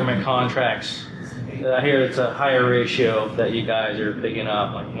non-government contracts, I hear it's a higher ratio that you guys are picking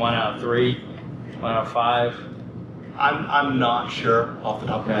up, like 1 out of 3, 1 out of 5. I'm not sure off the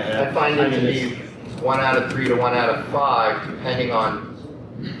top of my head. I find it to be 1 out of 3 to 1 out of 5, depending on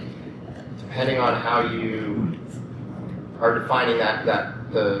how you are defining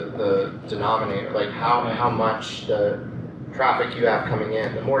the denominator, like how much the traffic you have coming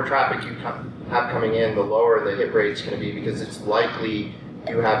in. The more traffic you have coming in, the lower the hit rate's going to be because it's likely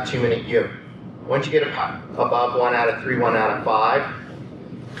you have too many. Once you get above 1 out of 3, 1 out of 5,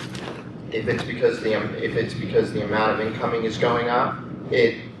 if it's because the amount of incoming is going up,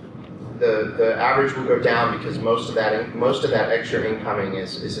 the average will go down because most of that extra incoming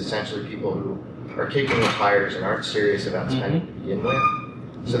is essentially people who are kicking the tires and aren't serious about spending to begin with.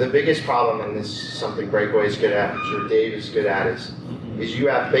 So the biggest problem, and this is something BreakAway is good at, I'm sure Dave is good at, is you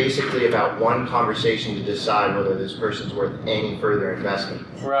have basically about one conversation to decide whether this person's worth any further investment.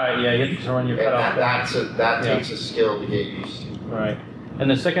 Right, yeah, you have to run your cutoff. That takes a skill to get used to. Right. And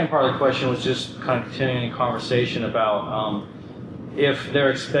the second part of the question was just kind of continuing a conversation about if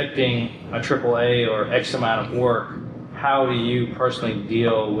they're expecting a AAA or X amount of work, how do you personally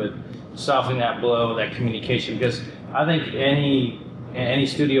deal with softening that blow, that communication? Because I think any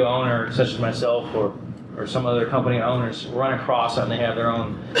studio owner, such as myself or some other company owners, run across it and they have their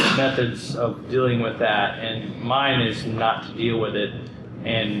own methods of dealing with that. And mine is not to deal with it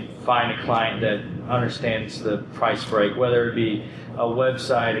and find a client that understands the price break, whether it be a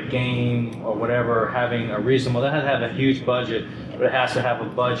website, a game, or whatever, having a reasonable, that has to have a huge budget, but it has to have a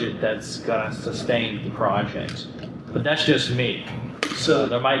budget that's going to sustain the project. But that's just me. So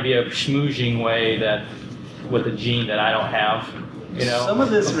there might be a schmoozing way that with a gene that I don't have. Some of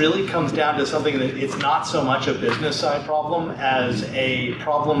this really comes down to something that it's not so much a business side problem as a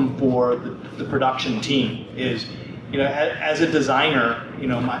problem for the production team. Is as a designer,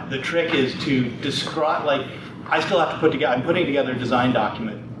 the trick is to describe, like, I still have to I'm putting together a design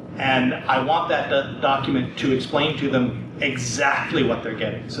document, and I want that document to explain to them exactly what they're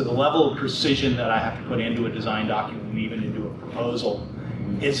getting. So the level of precision that I have to put into a design document and even into a proposal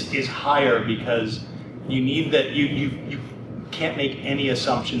is higher, because you need that, you can't make any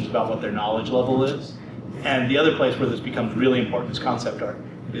assumptions about what their knowledge level is. And the other place where this becomes really important is concept art.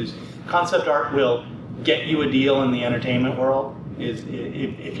 Concept art will get you a deal in the entertainment world.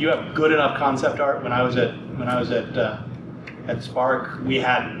 If you have good enough concept art, when I was at Spark, we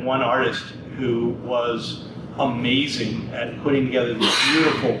had one artist who was amazing at putting together these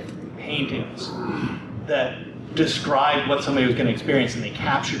beautiful paintings that described what somebody was going to experience, and they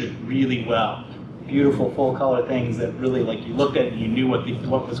captured it really well. Beautiful full color things that really, like, you looked at it and you knew what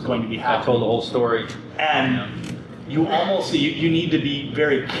was going to be happening. I told the whole story. And you almost, you need to be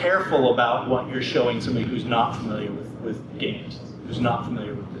very careful about what you're showing somebody who's not familiar with games, who's not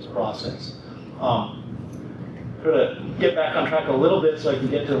familiar with this process. To get back on track a little bit so I can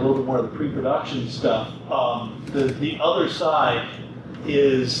get to a little bit more of the pre-production stuff. The other side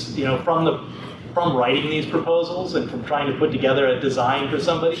is, from writing these proposals and from trying to put together a design for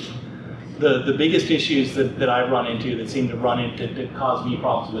somebody, the biggest issues that I've run into, that seem to cause me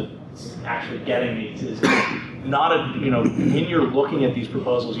problems with actually getting these, is when you're looking at these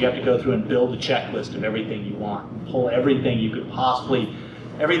proposals, you have to go through and build a checklist of everything you want, pull everything you could possibly,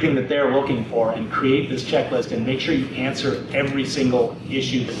 everything that they're looking for, and create this checklist and make sure you answer every single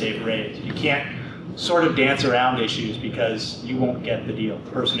issue that they've raised. You can't sort of dance around issues, because you won't get the deal.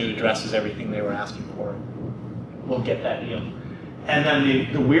 The person who addresses everything they were asking for will get that deal. And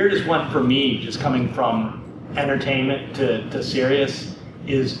then the weirdest one for me, just coming from entertainment to serious,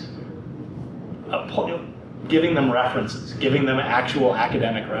 is giving them references, giving them actual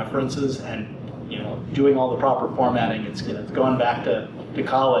academic references, and doing all the proper formatting. It's going back to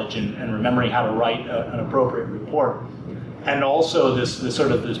college and remembering how to write an appropriate report. And also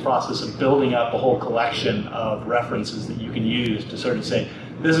this process of building up a whole collection of references that you can use to sort of say,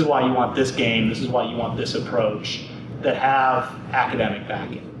 this is why you want this game, this is why you want this approach, that have academic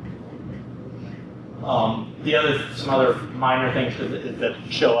backing. Some other minor things that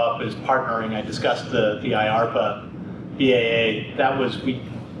show up is partnering. I discussed the IARPA BAA.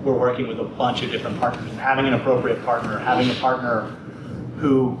 We're working with a bunch of different partners, and having an appropriate partner, having a partner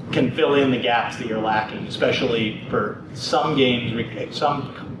who can fill in the gaps that you're lacking, especially for some games,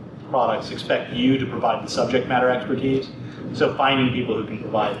 some products expect you to provide the subject matter expertise. So finding people who can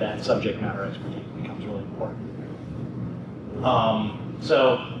provide that subject matter expertise becomes really important.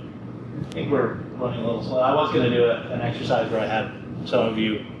 So I think we're running a little slow. I was going to do an exercise where I had some of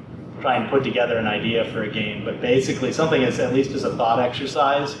you try and put together an idea for a game, but basically something is, at least as a thought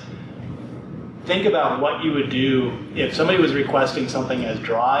exercise, think about what you would do if somebody was requesting something as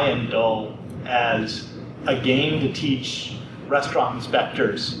dry and dull as a game to teach restaurant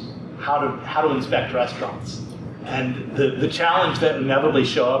inspectors how to inspect restaurants. And the challenge that inevitably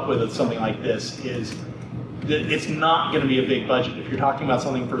show up with something like this is that it's not going to be a big budget. If you're talking about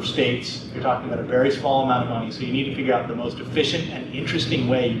something for states, you're talking about a very small amount of money, so you need to figure out the most efficient and interesting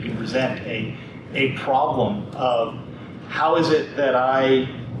way you can present a problem of how do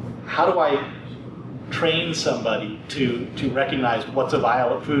I train somebody to recognize what's a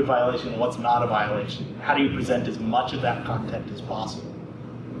food violation and what's not a violation? How do you present as much of that content as possible?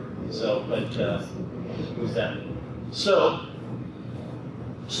 So, who's that? So,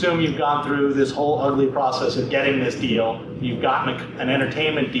 assume you've gone through this whole ugly process of getting this deal. You've gotten an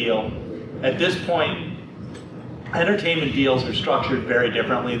entertainment deal. At this point, entertainment deals are structured very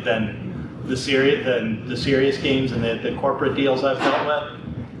differently than the serious games and the corporate deals I've dealt with.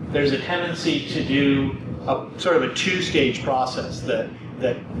 There's a tendency to do a sort of a two-stage process that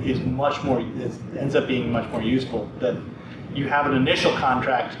ends up being much more useful. That you have an initial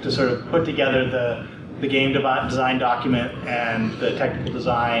contract to sort of put together the game design document and the technical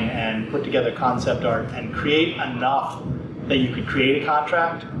design and put together concept art and create enough that you could create a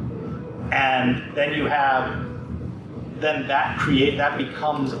contract, and then that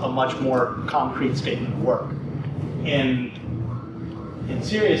becomes a much more concrete statement of work. In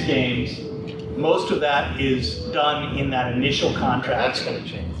serious games, most of that is done in that initial contract. That's going to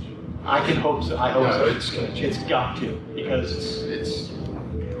change. I can hope so. I hope so. It's going to change. It's got to, because it's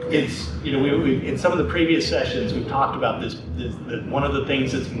in some of the previous sessions we've talked about this that one of the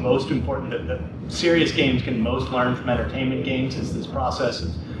things that's most important that serious games can most learn from entertainment games is this process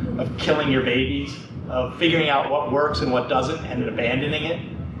of killing your babies, of figuring out what works and what doesn't, and abandoning it.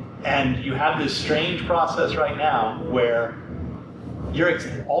 And you have this strange process right now where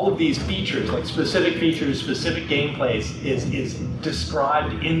all of these features, like specific features, specific gameplays, is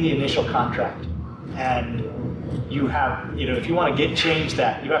described in the initial contract. And you have, if you want to change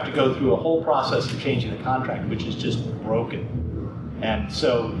that, you have to go through a whole process of changing the contract, which is just broken. And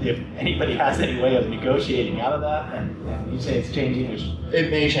so if anybody has any way of negotiating out of that, and you say it's changing, which...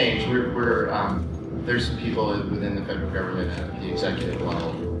 It may change. There's some people within the federal government at the executive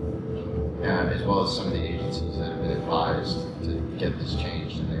level, as well as some of the agencies that have been advised to get this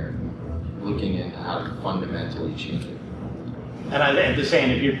changed, and they're looking into how to fundamentally change it. And I'm just saying,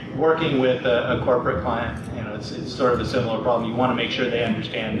 if you're working with a corporate client, it's sort of a similar problem. You want to make sure they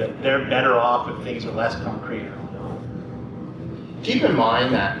understand that they're better off if things are less concrete. Keep in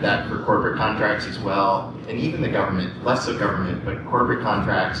mind that for corporate contracts as well, and even the government, less so government, but corporate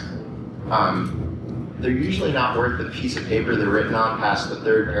contracts, they're usually not worth the piece of paper they're written on past the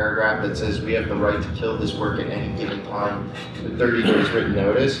third paragraph that says we have the right to kill this work at any given time with 30 days written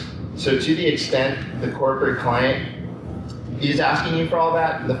notice. So to the extent the corporate client is asking you for all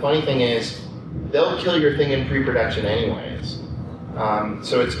that, the funny thing is they'll kill your thing in pre-production anyways.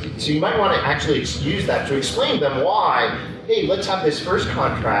 So you might want to actually use that to explain to them why, hey, let's have this first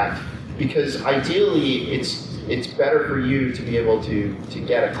contract, because ideally it's better for you to be able to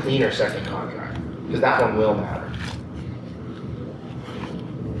get a cleaner second contract, because that one will matter.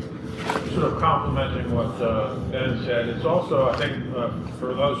 Sort of complementing what Ben said, it's also, I think,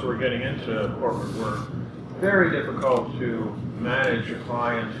 for those who are getting into corporate work, very difficult to manage a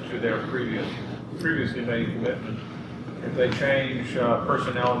client to their previously made commitment. If they change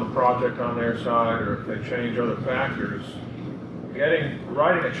personnel in the project on their side, or if they change other factors,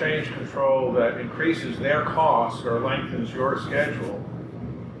 writing a change control that increases their costs or lengthens your schedule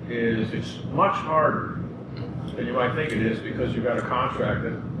it's much harder than you might think it is, because you've got a contract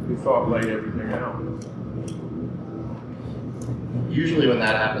that you thought laid everything out. Usually when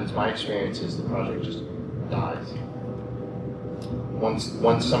that happens, my experience is the project just dies.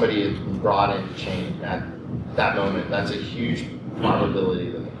 Once somebody is brought in to change at that moment, that's a huge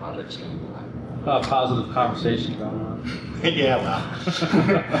probability that the project's going to die. Positive conversation going on. Yeah, well.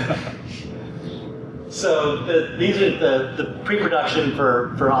 So these are the pre-production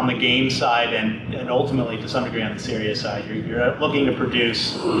for on the game side, and ultimately to some degree on the serious side. You're looking to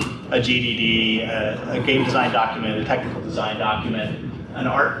produce a GDD, a game design document, a technical design document, an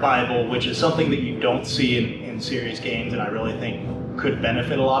art bible, which is something that you don't see in serious games, and I really think could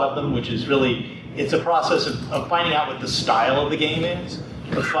benefit a lot of them, which is really, it's a process of finding out what the style of the game is,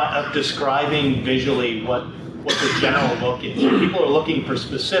 of describing visually what the general look is. People are looking for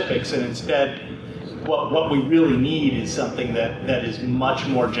specifics, and instead what we really need is something that is much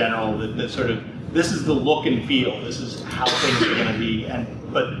more general, that sort of, this is the look and feel, this is how things are going to be,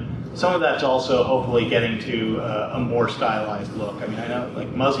 but some of that's also hopefully getting to a more stylized look. I mean, I know like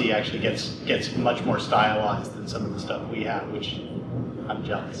Muzzy actually gets much more stylized than some of the stuff we have, which I'm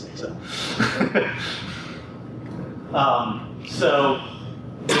jealous. So, so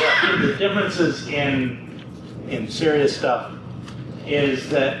the differences in serious stuff is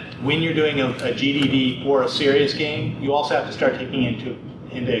that when you're doing a GDD for a serious game, you also have to start taking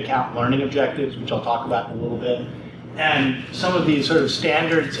into account learning objectives, which I'll talk about in a little bit, and some of these sort of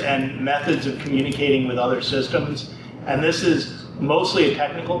standards and methods of communicating with other systems. And this is mostly a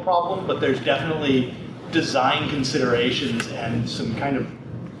technical problem, but there's definitely design considerations and some kind of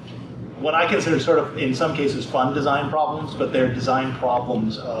what I consider sort of, in some cases, fun design problems, but they're design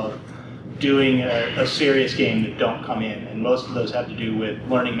problems of doing a serious game that don't come in. And most of those have to do with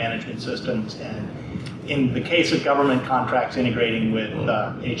learning management systems, and in the case of government contracts, integrating with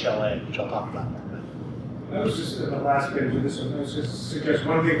HLA, which I'll talk about in a bit. That was just the last page of this one. I was just suggest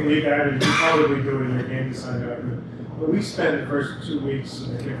one thing we've added, you probably do in your game design document. But we spend the first 2 weeks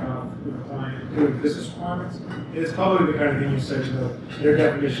in the kickoff with a client doing business requirements. It's probably the kind of thing you said, their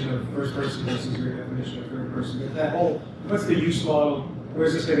definition of first person versus your definition of third person. But that whole, what's the use model?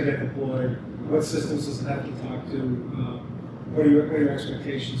 Where's this going to get deployed? What systems does it have to talk to? What are your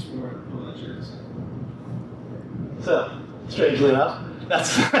expectations for it? All that sort of stuff. So, strangely enough,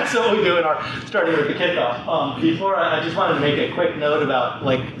 that's what we do in our, starting with the kickoff. Before, I just wanted to make a quick note about,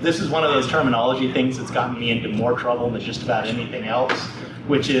 like, this is one of those terminology things that's gotten me into more trouble than just about anything else,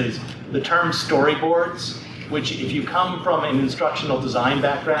 which is the term storyboards, which if you come from an instructional design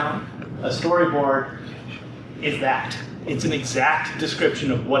background, a storyboard is that. It's an exact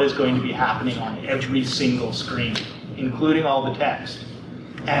description of what is going to be happening on every single screen, including all the text.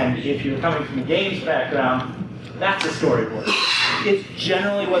 And if you're coming from a games background, that's a storyboard. It's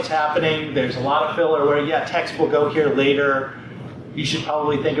generally what's happening. There's a lot of filler where, yeah, text will go here later. You should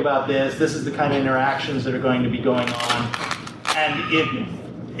probably think about this. This is the kind of interactions that are going to be going on.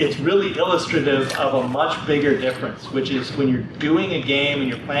 And it's really illustrative of a much bigger difference, which is when you're doing a game and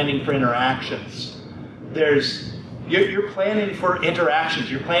you're planning for interactions, you're planning for interactions.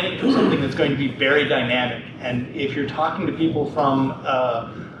 You're planning for something that's going to be very dynamic. And if you're talking to people from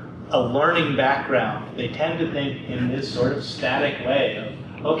a learning background, they tend to think in this sort of static way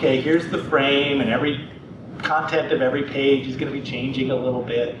of, okay, here's the frame, and every content of every page is going to be changing a little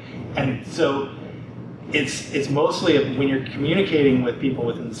bit. And so it's mostly when you're communicating with people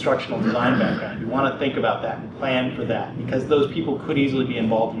with an instructional design background, you want to think about that and plan for that, because those people could easily be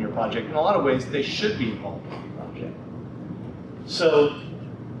involved in your project. In a lot of ways, they should be involved in your project. So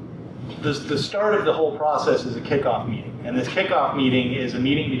the start of the whole process is a kickoff meeting. And this kickoff meeting is a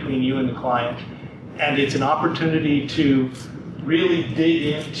meeting between you and the client, and it's an opportunity to really dig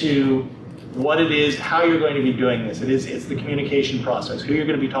into what it is, how you're going to be doing this. It's the communication process, who you're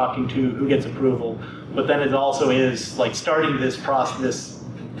going to be talking to, who gets approval, but then it also is like starting this process,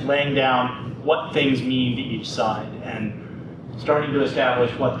 laying down what things mean to each side, and starting to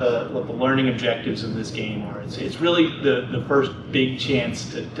establish what the learning objectives of this game are. It's really the first big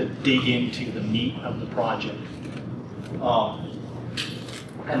chance to dig into the meat of the project.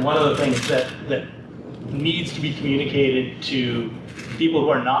 And one of the things that needs to be communicated to people who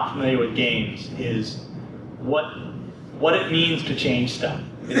are not familiar with games is what it means to change stuff.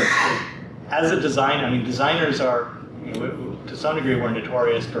 As a designer, I mean, designers are, to some degree, we're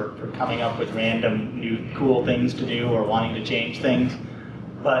notorious for coming up with random new cool things to do or wanting to change things.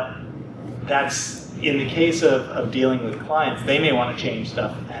 But that's, in the case of dealing with clients, they may want to change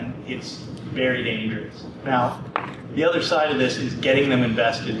stuff, and it's very dangerous. Now, the other side of this is getting them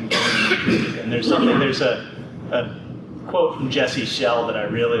invested and getting them recruited. And there's a quote from Jesse Schell that I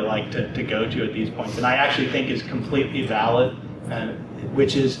really like to go to at these points, and I actually think is completely valid,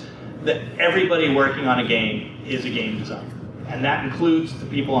 which is that everybody working on a game is a game designer. And that includes the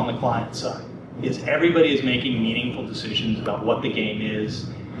people on the client side. Everybody is making meaningful decisions about what the game is,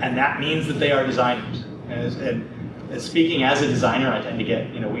 and that means that they are designers. And speaking as a designer, I tend to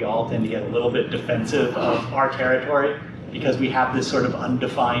get, we all tend to get a little bit defensive of our territory because we have this sort of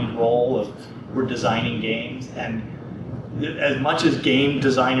undefined role of we're designing games. And as much as game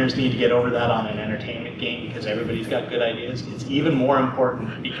designers need to get over that on an entertainment game because everybody's got good ideas, it's even more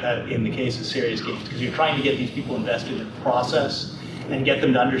important because in the case of serious games, because you're trying to get these people invested in the process and get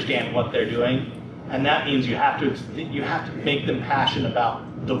them to understand what they're doing. And that means you have to make them passionate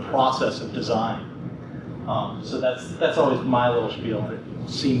about the process of design. So that's always my little spiel. It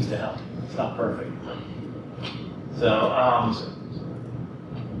seems to help. It's not perfect. So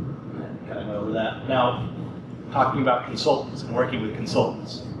kind of over that. Now, talking about consultants and working with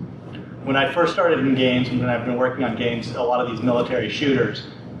consultants. When I first started in games, and when I've been working on games, a lot of these military shooters,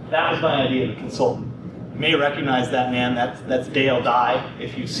 that was my idea of a consultant. You may recognize that man. That's Dale Dye.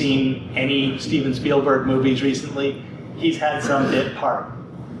 If you've seen any Steven Spielberg movies recently, he's had some bit part.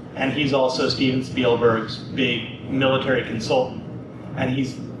 And he's also Steven Spielberg's big military consultant. And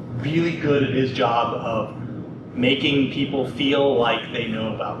he's really good at his job of making people feel like they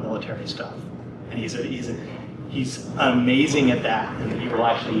know about military stuff. And he's amazing at that. And he will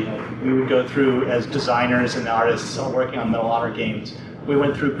actually, we would go through as designers and artists working on Medal of Honor games, we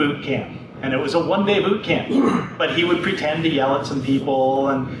went through boot camp. And it was a one-day boot camp. But he would pretend to yell at some people,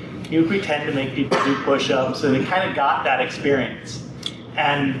 and he would pretend to make people do push-ups, and it kind of got that experience.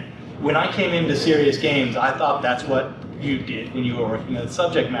 And when I came into serious games, I thought that's what you did when you were working as a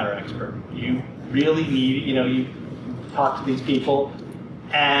subject matter expert. You really need, you talk to these people,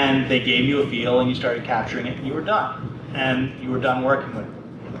 and they gave you a feel, and you started capturing it, and you were done. And you were done working with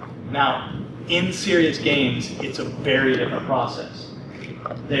it. Now, in serious games, it's a very different process.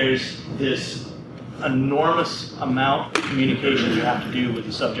 There's this enormous amount of communication you have to do with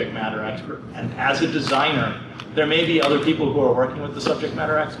the subject matter expert. And as a designer, there may be other people who are working with the subject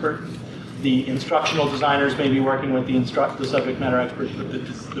matter expert. The instructional designers may be working with the subject matter experts, but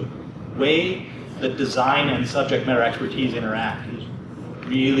the way that design and subject matter expertise interact is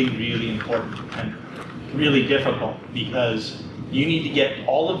really, really important and really difficult, because you need to get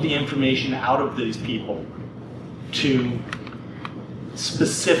all of the information out of these people to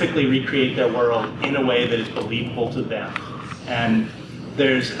specifically recreate their world in a way that is believable to them. And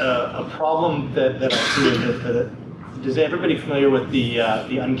there's a problem that I see. Is everybody familiar with the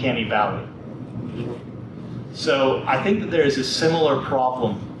uncanny valley? So I think that there is a similar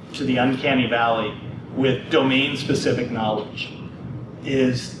problem to the uncanny valley with domain-specific knowledge.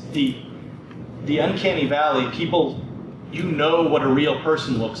 Is the uncanny valley, people, what a real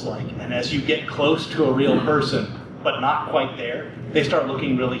person looks like, and as you get close to a real person, but not quite there, they start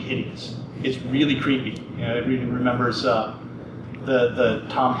looking really hideous. It's really creepy. Everybody remembers the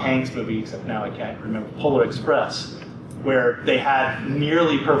Tom Hanks movie, except now I can't remember, Polar Express, where they had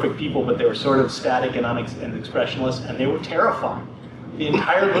nearly perfect people, but they were sort of static and expressionless, and they were terrifying. The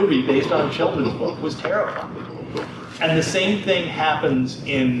entire movie, based on a children's book, was terrifying. And the same thing happens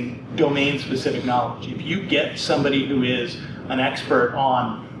in domain-specific knowledge. If you get somebody who is an expert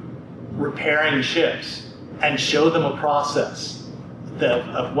on repairing ships and show them a process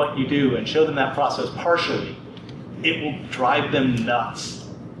of what you do and show them that process partially, it will drive them nuts.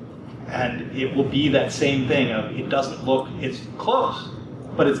 And it will be that same thing of it doesn't look, it's close,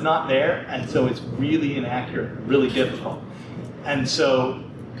 but it's not there, and so it's really inaccurate, really difficult. And so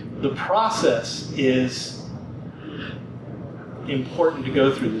the process is important to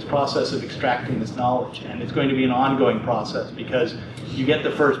go through, this process of extracting this knowledge, and it's going to be an ongoing process because you get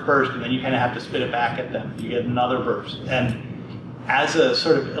the first burst and then you kind of have to spit it back at them. You get another burst. And as a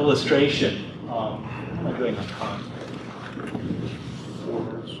sort of illustration, what am I doing on time?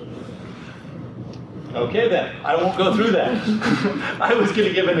 Okay then, I won't go through that. I was going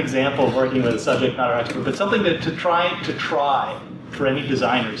to give an example of working with a subject matter expert, but something that to try for any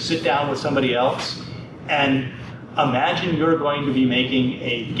designer, sit down with somebody else and imagine you're going to be making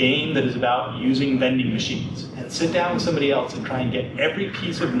a game that is about using vending machines, and sit down with somebody else and try and get every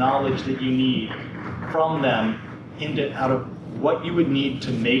piece of knowledge that you need from them out of what you would need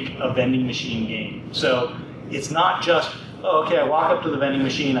to make a vending machine game. So it's not just, oh, okay, I walk up to the vending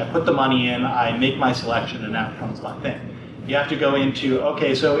machine, I put the money in, I make my selection, and that becomes my thing. You have to go into,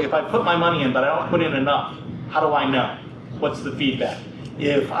 okay, so if I put my money in but I don't put in enough, how do I know? What's the feedback?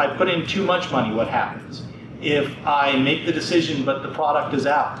 If I put in too much money, what happens? If I make the decision but the product is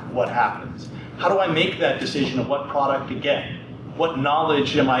out, what happens? How do I make that decision of what product to get? What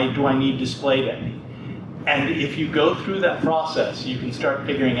knowledge do I need displayed at me? And if you go through that process, you can start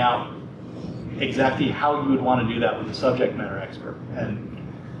figuring out exactly how you would want to do that with a subject matter expert.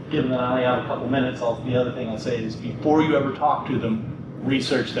 And given that I only have a couple minutes, the other thing I'll say is before you ever talk to them,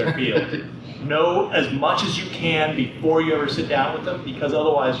 research their field. Know as much as you can before you ever sit down with them, because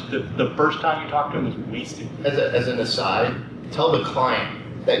otherwise the first time you talk to them is wasted. As an aside, tell the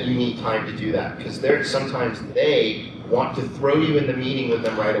client that you need time to do that, because sometimes they want to throw you in the meeting with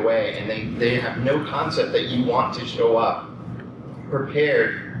them right away, and they have no concept that you want to show up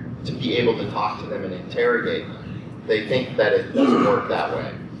prepared to be able to talk to them and interrogate them. They think that it doesn't work that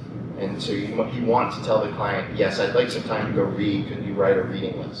way. And so you want to tell the client, yes, I'd like some time to go read, could you write a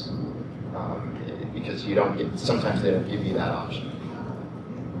reading list? Because sometimes they don't give you that option.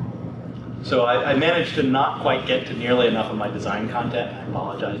 So I managed to not quite get to nearly enough of my design content. I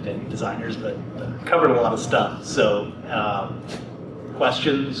apologize to any designers, but covered a lot of stuff. So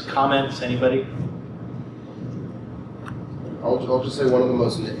questions, comments, anybody? I'll just say one of the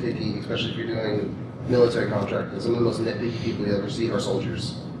most nitpicky, especially if you're doing military contracting, some of the most nitpicky people you ever see are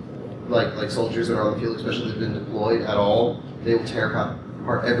soldiers. Like soldiers that are on the field, especially if they've been deployed at all, they will tear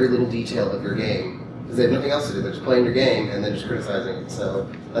apart every little detail of your game because they have nothing else to do. They're just playing your game and then just criticizing it. So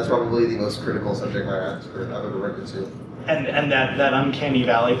that's probably the most critical subject matter expert I've ever worked into. And that uncanny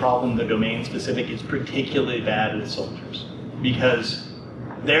valley problem, the domain specific, is particularly bad with soldiers because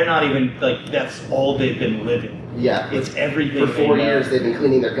they're not even that's all they've been living. Yeah, it's everything. For 4 years they've been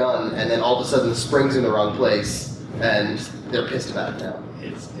cleaning their gun, and then all of a sudden the spring's in the wrong place, and they're pissed about it now.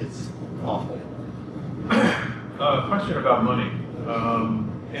 It's awful. Question about money.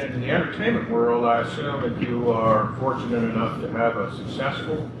 In the entertainment world, I assume if you are fortunate enough to have a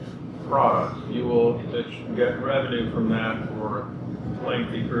successful product, you will get revenue from that for a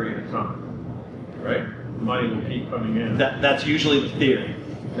lengthy period of time, right? Money will keep coming in. That's usually the theory.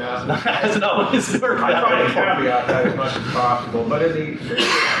 Now, hasn't always worked I that try to way. caveat that as much as possible, but in the serious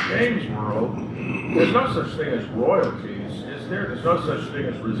games world, there's no such thing as royalties, is there? There's no such thing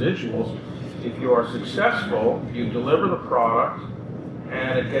as residuals. If you are successful, you deliver the product,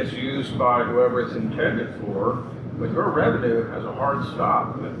 and it gets used by whoever it's intended for, but your revenue has a hard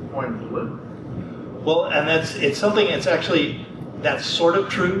stop at the point of delivery. Well, and that's sort of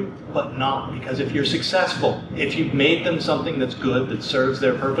true, but not, because if you're successful, if you've made them something that's good, that serves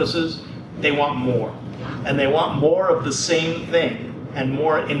their purposes, they want more. And they want more of the same thing, and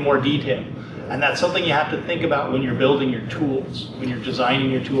in more detail. And that's something you have to think about when you're building your tools, when you're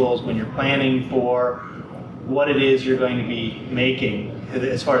designing your tools, when you're planning for what it is you're going to be making,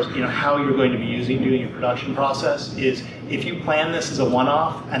 as far as how you're going to be doing your production process, is if you plan this as a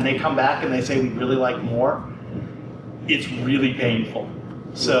one-off and they come back and they say, we really like more, it's really painful.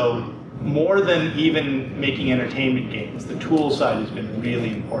 So more than even making entertainment games, the tool side has been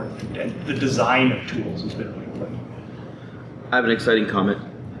really important, and the design of tools has been really important. I have an exciting comment.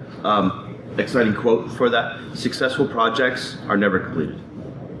 exciting quote for that. Successful projects are never completed.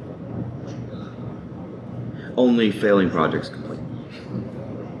 Only failing projects complete.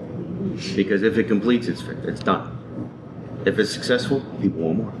 Because if it completes, it's done. If it's successful, people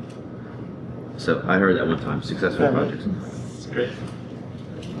want more. So I heard that one time. Successful projects. It's great.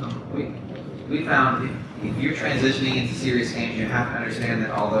 We found if you're transitioning into serious games, you have to understand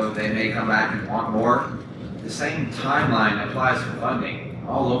that although they may come back and want more, the same timeline applies for funding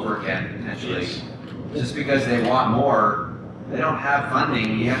all over again, potentially. Yes. Just because they want more, they don't have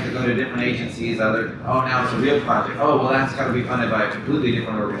funding. You have to go to different agencies. Now it's a real project. Oh, well, that's got to be funded by a completely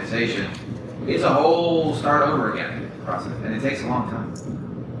different organization. It's a whole start over again process, and it takes a long time.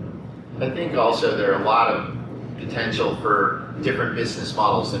 I think also there are a lot of potential for different business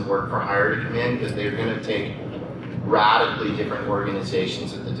models than work for hire to come in, because they're going to take radically different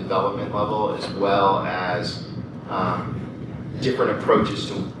organizations at the development level, as well as different approaches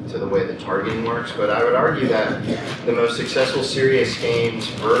to the way the targeting works. But I would argue that the most successful serious games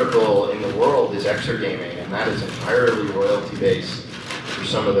vertical in the world is exergaming, and that is entirely royalty based for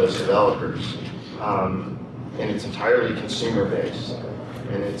some of those developers, and it's entirely consumer based,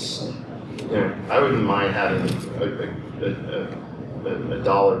 and it's, I wouldn't mind having a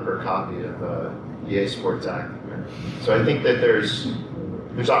dollar per copy of EA Sports Act. So I think that there's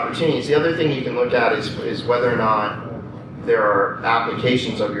opportunities. The other thing you can look at is whether or not there are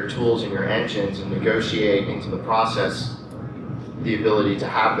applications of your tools and your engines, and negotiate into the process the ability to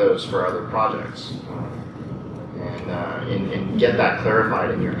have those for other projects, and get that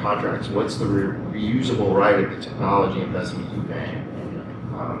clarified in your contracts. What's the reusable right of the technology investment you make?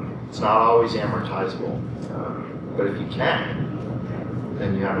 It's not always amortizable, but if you can,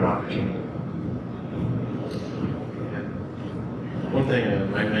 then you have an opportunity. One thing I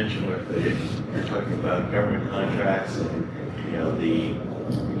might mention with you're talking about government contracts, and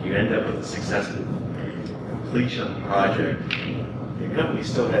you end up with a successful completion of the project. The company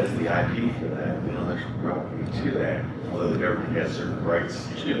still has the IP for that, the intellectual property to that, although the government has certain rights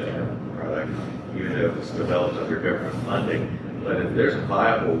to that product, even though it's developed under government funding. But if there's a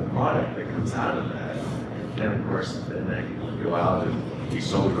viable product that comes out of that, then of course then that can go out and be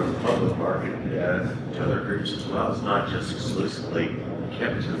sold on the public market to other groups as well. It's not just exclusively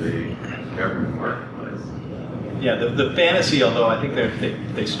kept to the government marketplace. Yeah, the fantasy, although I think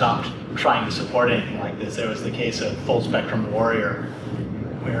they stopped trying to support anything like this. There was the case of Full Spectrum Warrior,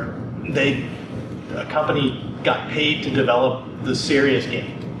 where a company got paid to develop the serious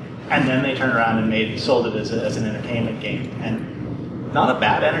game, and then they turned around and sold it as an entertainment game, and not a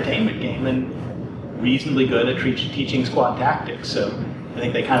bad entertainment game, and reasonably good at teaching squad tactics. So I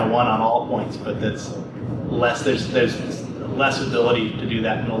think they kind of won on all points, but there's less ability to do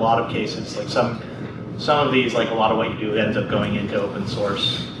that in a lot of cases. Like some of these, like a lot of what you do ends up going into open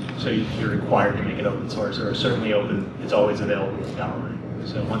source. So you're required to make it open source, or certainly open. It's always available to the government.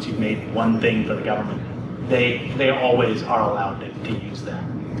 So once you've made one thing for the government, they always are allowed to use that.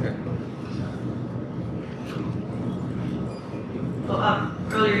 Well,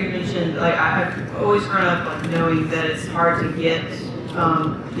 earlier you mentioned, I've always grown up knowing that it's hard to get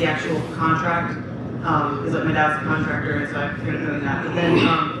the actual contract, because my dad's a contractor, and so I've grown up knowing that. But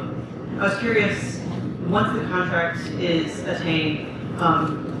then I was curious, once the contract is attained,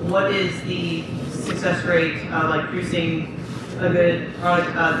 what is the success rate, producing a good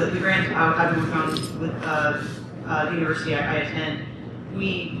product? The grant I've been working on with the university I attend,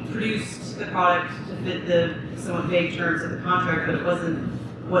 we produced the product to fit the somewhat vague terms of the contract, but it wasn't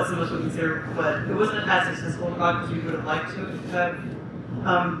what some of us would consider, but it wasn't as successful a product as we would have liked to have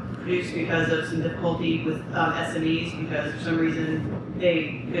produced, because of some difficulty with SMEs, because for some reason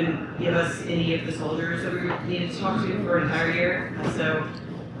they couldn't give us any of the soldiers that we needed to talk to for an entire year. And so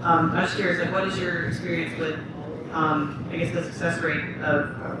I was curious, what is your experience with, the success rate of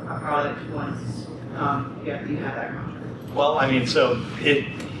a product once you have that contract? Well, I mean,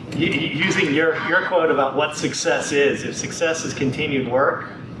 using your quote about what success is, if success is continued work,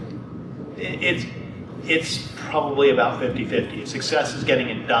 it's probably about 50-50. If success is getting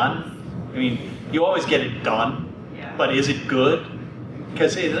it done, I mean, you always get it done, but is it good?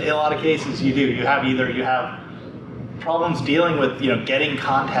 Because in a lot of cases you do. You have problems dealing with getting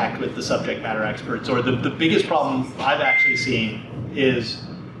contact with the subject matter experts, or the biggest problem I've actually seen is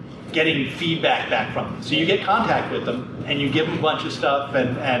getting feedback back from them. So you get contact with them and you give them a bunch of stuff,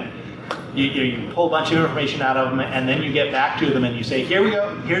 and you pull a bunch of information out of them, and then you get back to them and you say, here we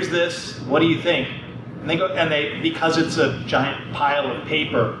go, here's this, what do you think? And they go, and because it's a giant pile of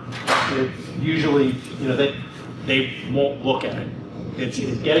paper, usually they won't look at it. It's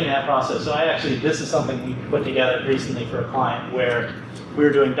getting that process. So this is something we put together recently for a client, where we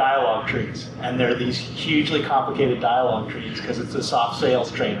were doing dialogue trees, and they're these hugely complicated dialogue trees because it's a soft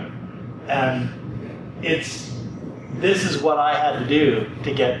sales trainer. And this is what I had to do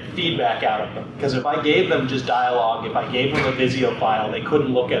to get feedback out of them. Because if I gave them just dialogue, if I gave them a Visio file, they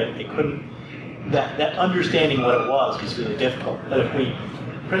couldn't look at it, they couldn't, that understanding what it was really difficult. But if we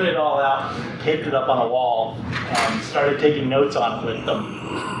printed it all out, taped it up on a wall, and started taking notes on it with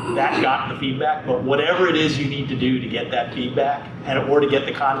them, that got the feedback. But whatever it is you need to do to get that feedback, or to get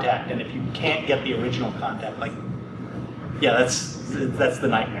the contact, and if you can't get the original contact, that's the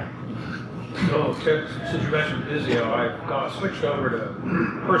nightmare. So, since you mentioned Visio, I've switched over to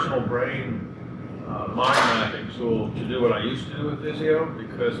personal brain mind mapping tool to do what I used to do with Visio,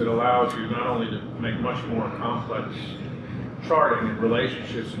 because it allows you not only to make much more complex charting and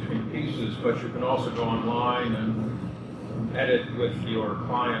relationships between pieces, but you can also go online and edit with your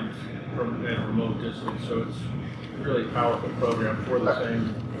client from at a remote distance. So it's a really powerful program for the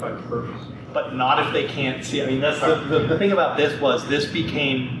same type of purpose. But not if they can't see. I mean, that's the thing about this was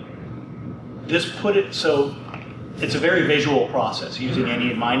put it so it's a very visual process using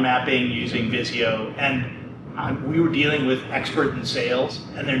any mind mapping, using Visio, and we were dealing with experts in sales,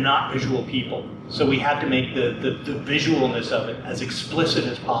 and they're not visual people. So we had to make the visualness of it as explicit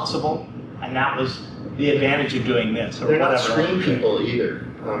as possible, and that was the advantage of doing this. Or they're whatever. Not screen people either.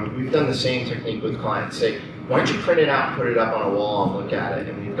 We've done the same technique with clients. Say, why don't you print it out and put it up on a wall and look at it,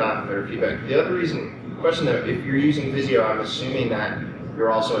 and we've gotten better feedback. The other question though, if you're using Visio, I'm assuming that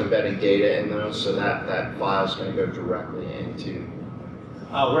you're also embedding data in those, so that file is going to go directly into.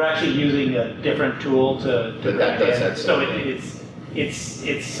 We're actually using a different tool to But that does that. So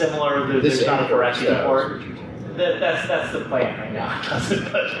it's similar. There's not a direct import. That's the plan right now.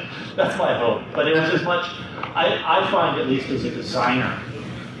 But that's my hope. But it was as much. I find, at least as a designer,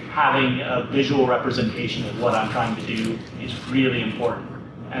 having a visual representation of what I'm trying to do is really important.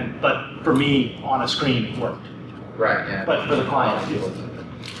 But for me, on a screen, it worked. Right. Yeah. But for the client,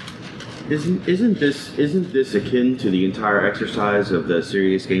 Isn't this akin to the entire exercise of the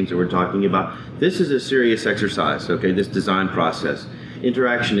serious games that we're talking about? This is a serious exercise, okay? This design process,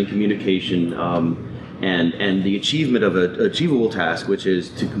 interaction and communication, and the achievement of an achievable task, which is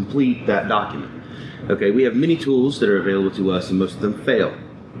to complete that document. Okay, we have many tools that are available to us, and most of them fail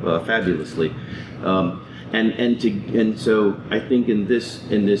fabulously. And so I think in this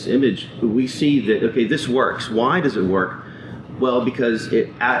image we see that, okay, this works. Why does it work? Well, because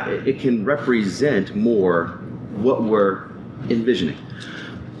it can represent more what we're envisioning.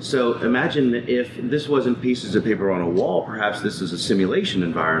 So imagine if this wasn't pieces of paper on a wall, perhaps this is a simulation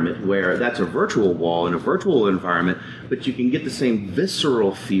environment where that's a virtual wall in a virtual environment, but you can get the same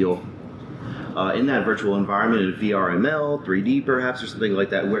visceral feel in that virtual environment in VRML, 3D perhaps, or something like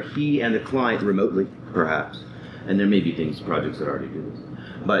that, where he and the client remotely, perhaps, and there may be projects that already do this,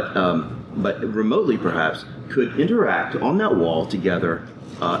 but remotely perhaps, could interact on that wall together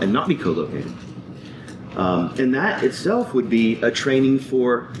and not be co-located. And that itself would be a training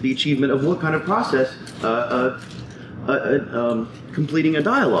for the achievement of what kind of process completing a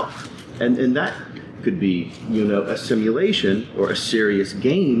dialogue. And that could be, a simulation or a serious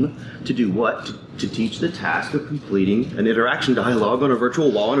game to do what? To teach the task of completing an interaction dialogue on a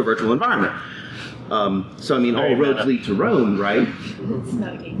virtual wall in a virtual environment. So I mean, all roads lead to Rome, right?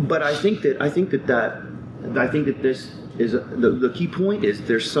 But I think that this is the key point is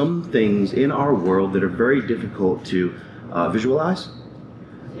there's some things in our world that are very difficult to visualize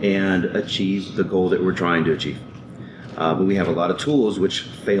and achieve the goal that we're trying to achieve. But we have a lot of tools which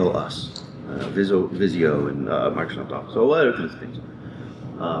fail us, Visio and Microsoft Office, so other kinds of things.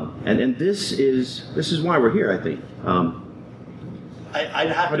 And this is why we're here, I think.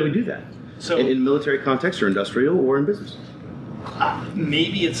 How do we do that? So in military context or industrial or in business?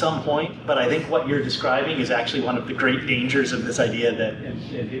 Maybe at some point, but I think what you're describing is actually one of the great dangers of this idea that, and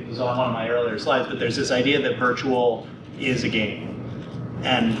it was on one of my earlier slides, but there's this idea that virtual is a game.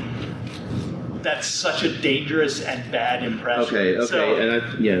 And that's such a dangerous and bad impression. Okay, so,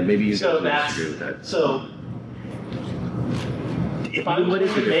 maybe you disagree with that. So if I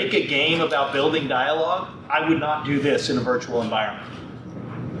was to make a game about building dialogue, I would not do this in a virtual environment.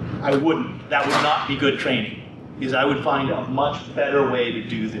 I wouldn't. That would not be good training. Because I would find a much better way to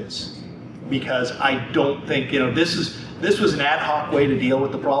do this. Because I don't think, this was an ad hoc way to deal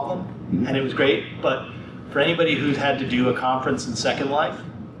with the problem, and it was great, but for anybody who's had to do a conference in Second Life,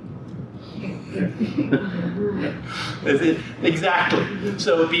 Exactly.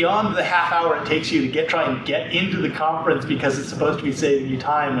 So beyond the half hour it takes you to try and get into the conference because it's supposed to be saving you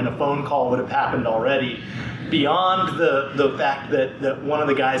time when a phone call would have happened already, beyond the fact that one of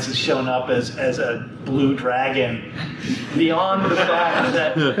the guys has shown up as a blue dragon, beyond the fact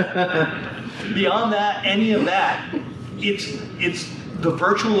that, beyond that, any of that, it's the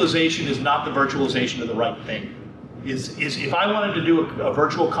virtualization is not the virtualization of the right thing. Is if I wanted to do a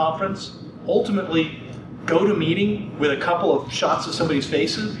virtual conference, ultimately GoToMeeting with a couple of shots of somebody's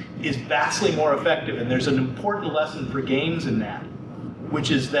faces is vastly more effective. And there's an important lesson for games in that, which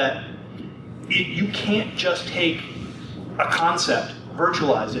is that you can't just take a concept,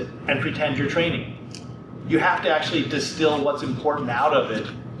 virtualize it, and pretend you're training. You have to actually distill what's important out of it,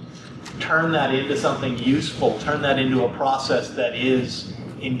 turn that into something useful, turn that into a process that is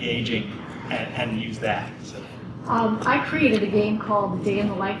engaging, and use that. So. I created a game called The Day in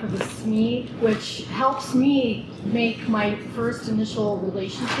the Life of a SME, which helps me make my first initial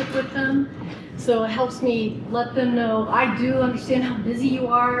relationship with them. So it helps me let them know I do understand how busy you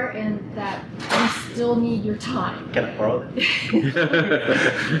are and that I still need your time. Can I borrow that?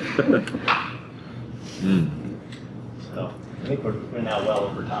 So I think we're now well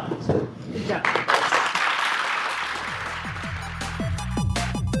over time. So. Good job.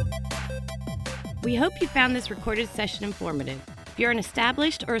 We hope you found this recorded session informative. If you're an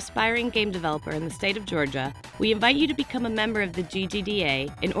established or aspiring game developer in the state of Georgia, we invite you to become a member of the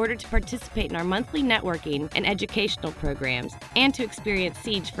GGDA in order to participate in our monthly networking and educational programs and to experience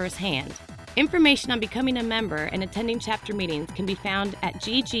Siege firsthand. Information on becoming a member and attending chapter meetings can be found at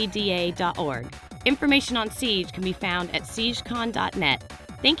ggda.org. Information on Siege can be found at siegecon.net.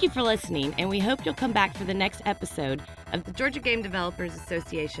 Thank you for listening, and we hope you'll come back for the next episode of the Georgia Game Developers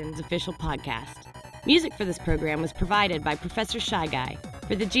Association's official podcast. Music for this program was provided by Professor Shy Guy.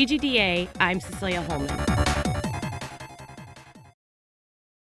 For the GGDA, I'm Cecilia Holman.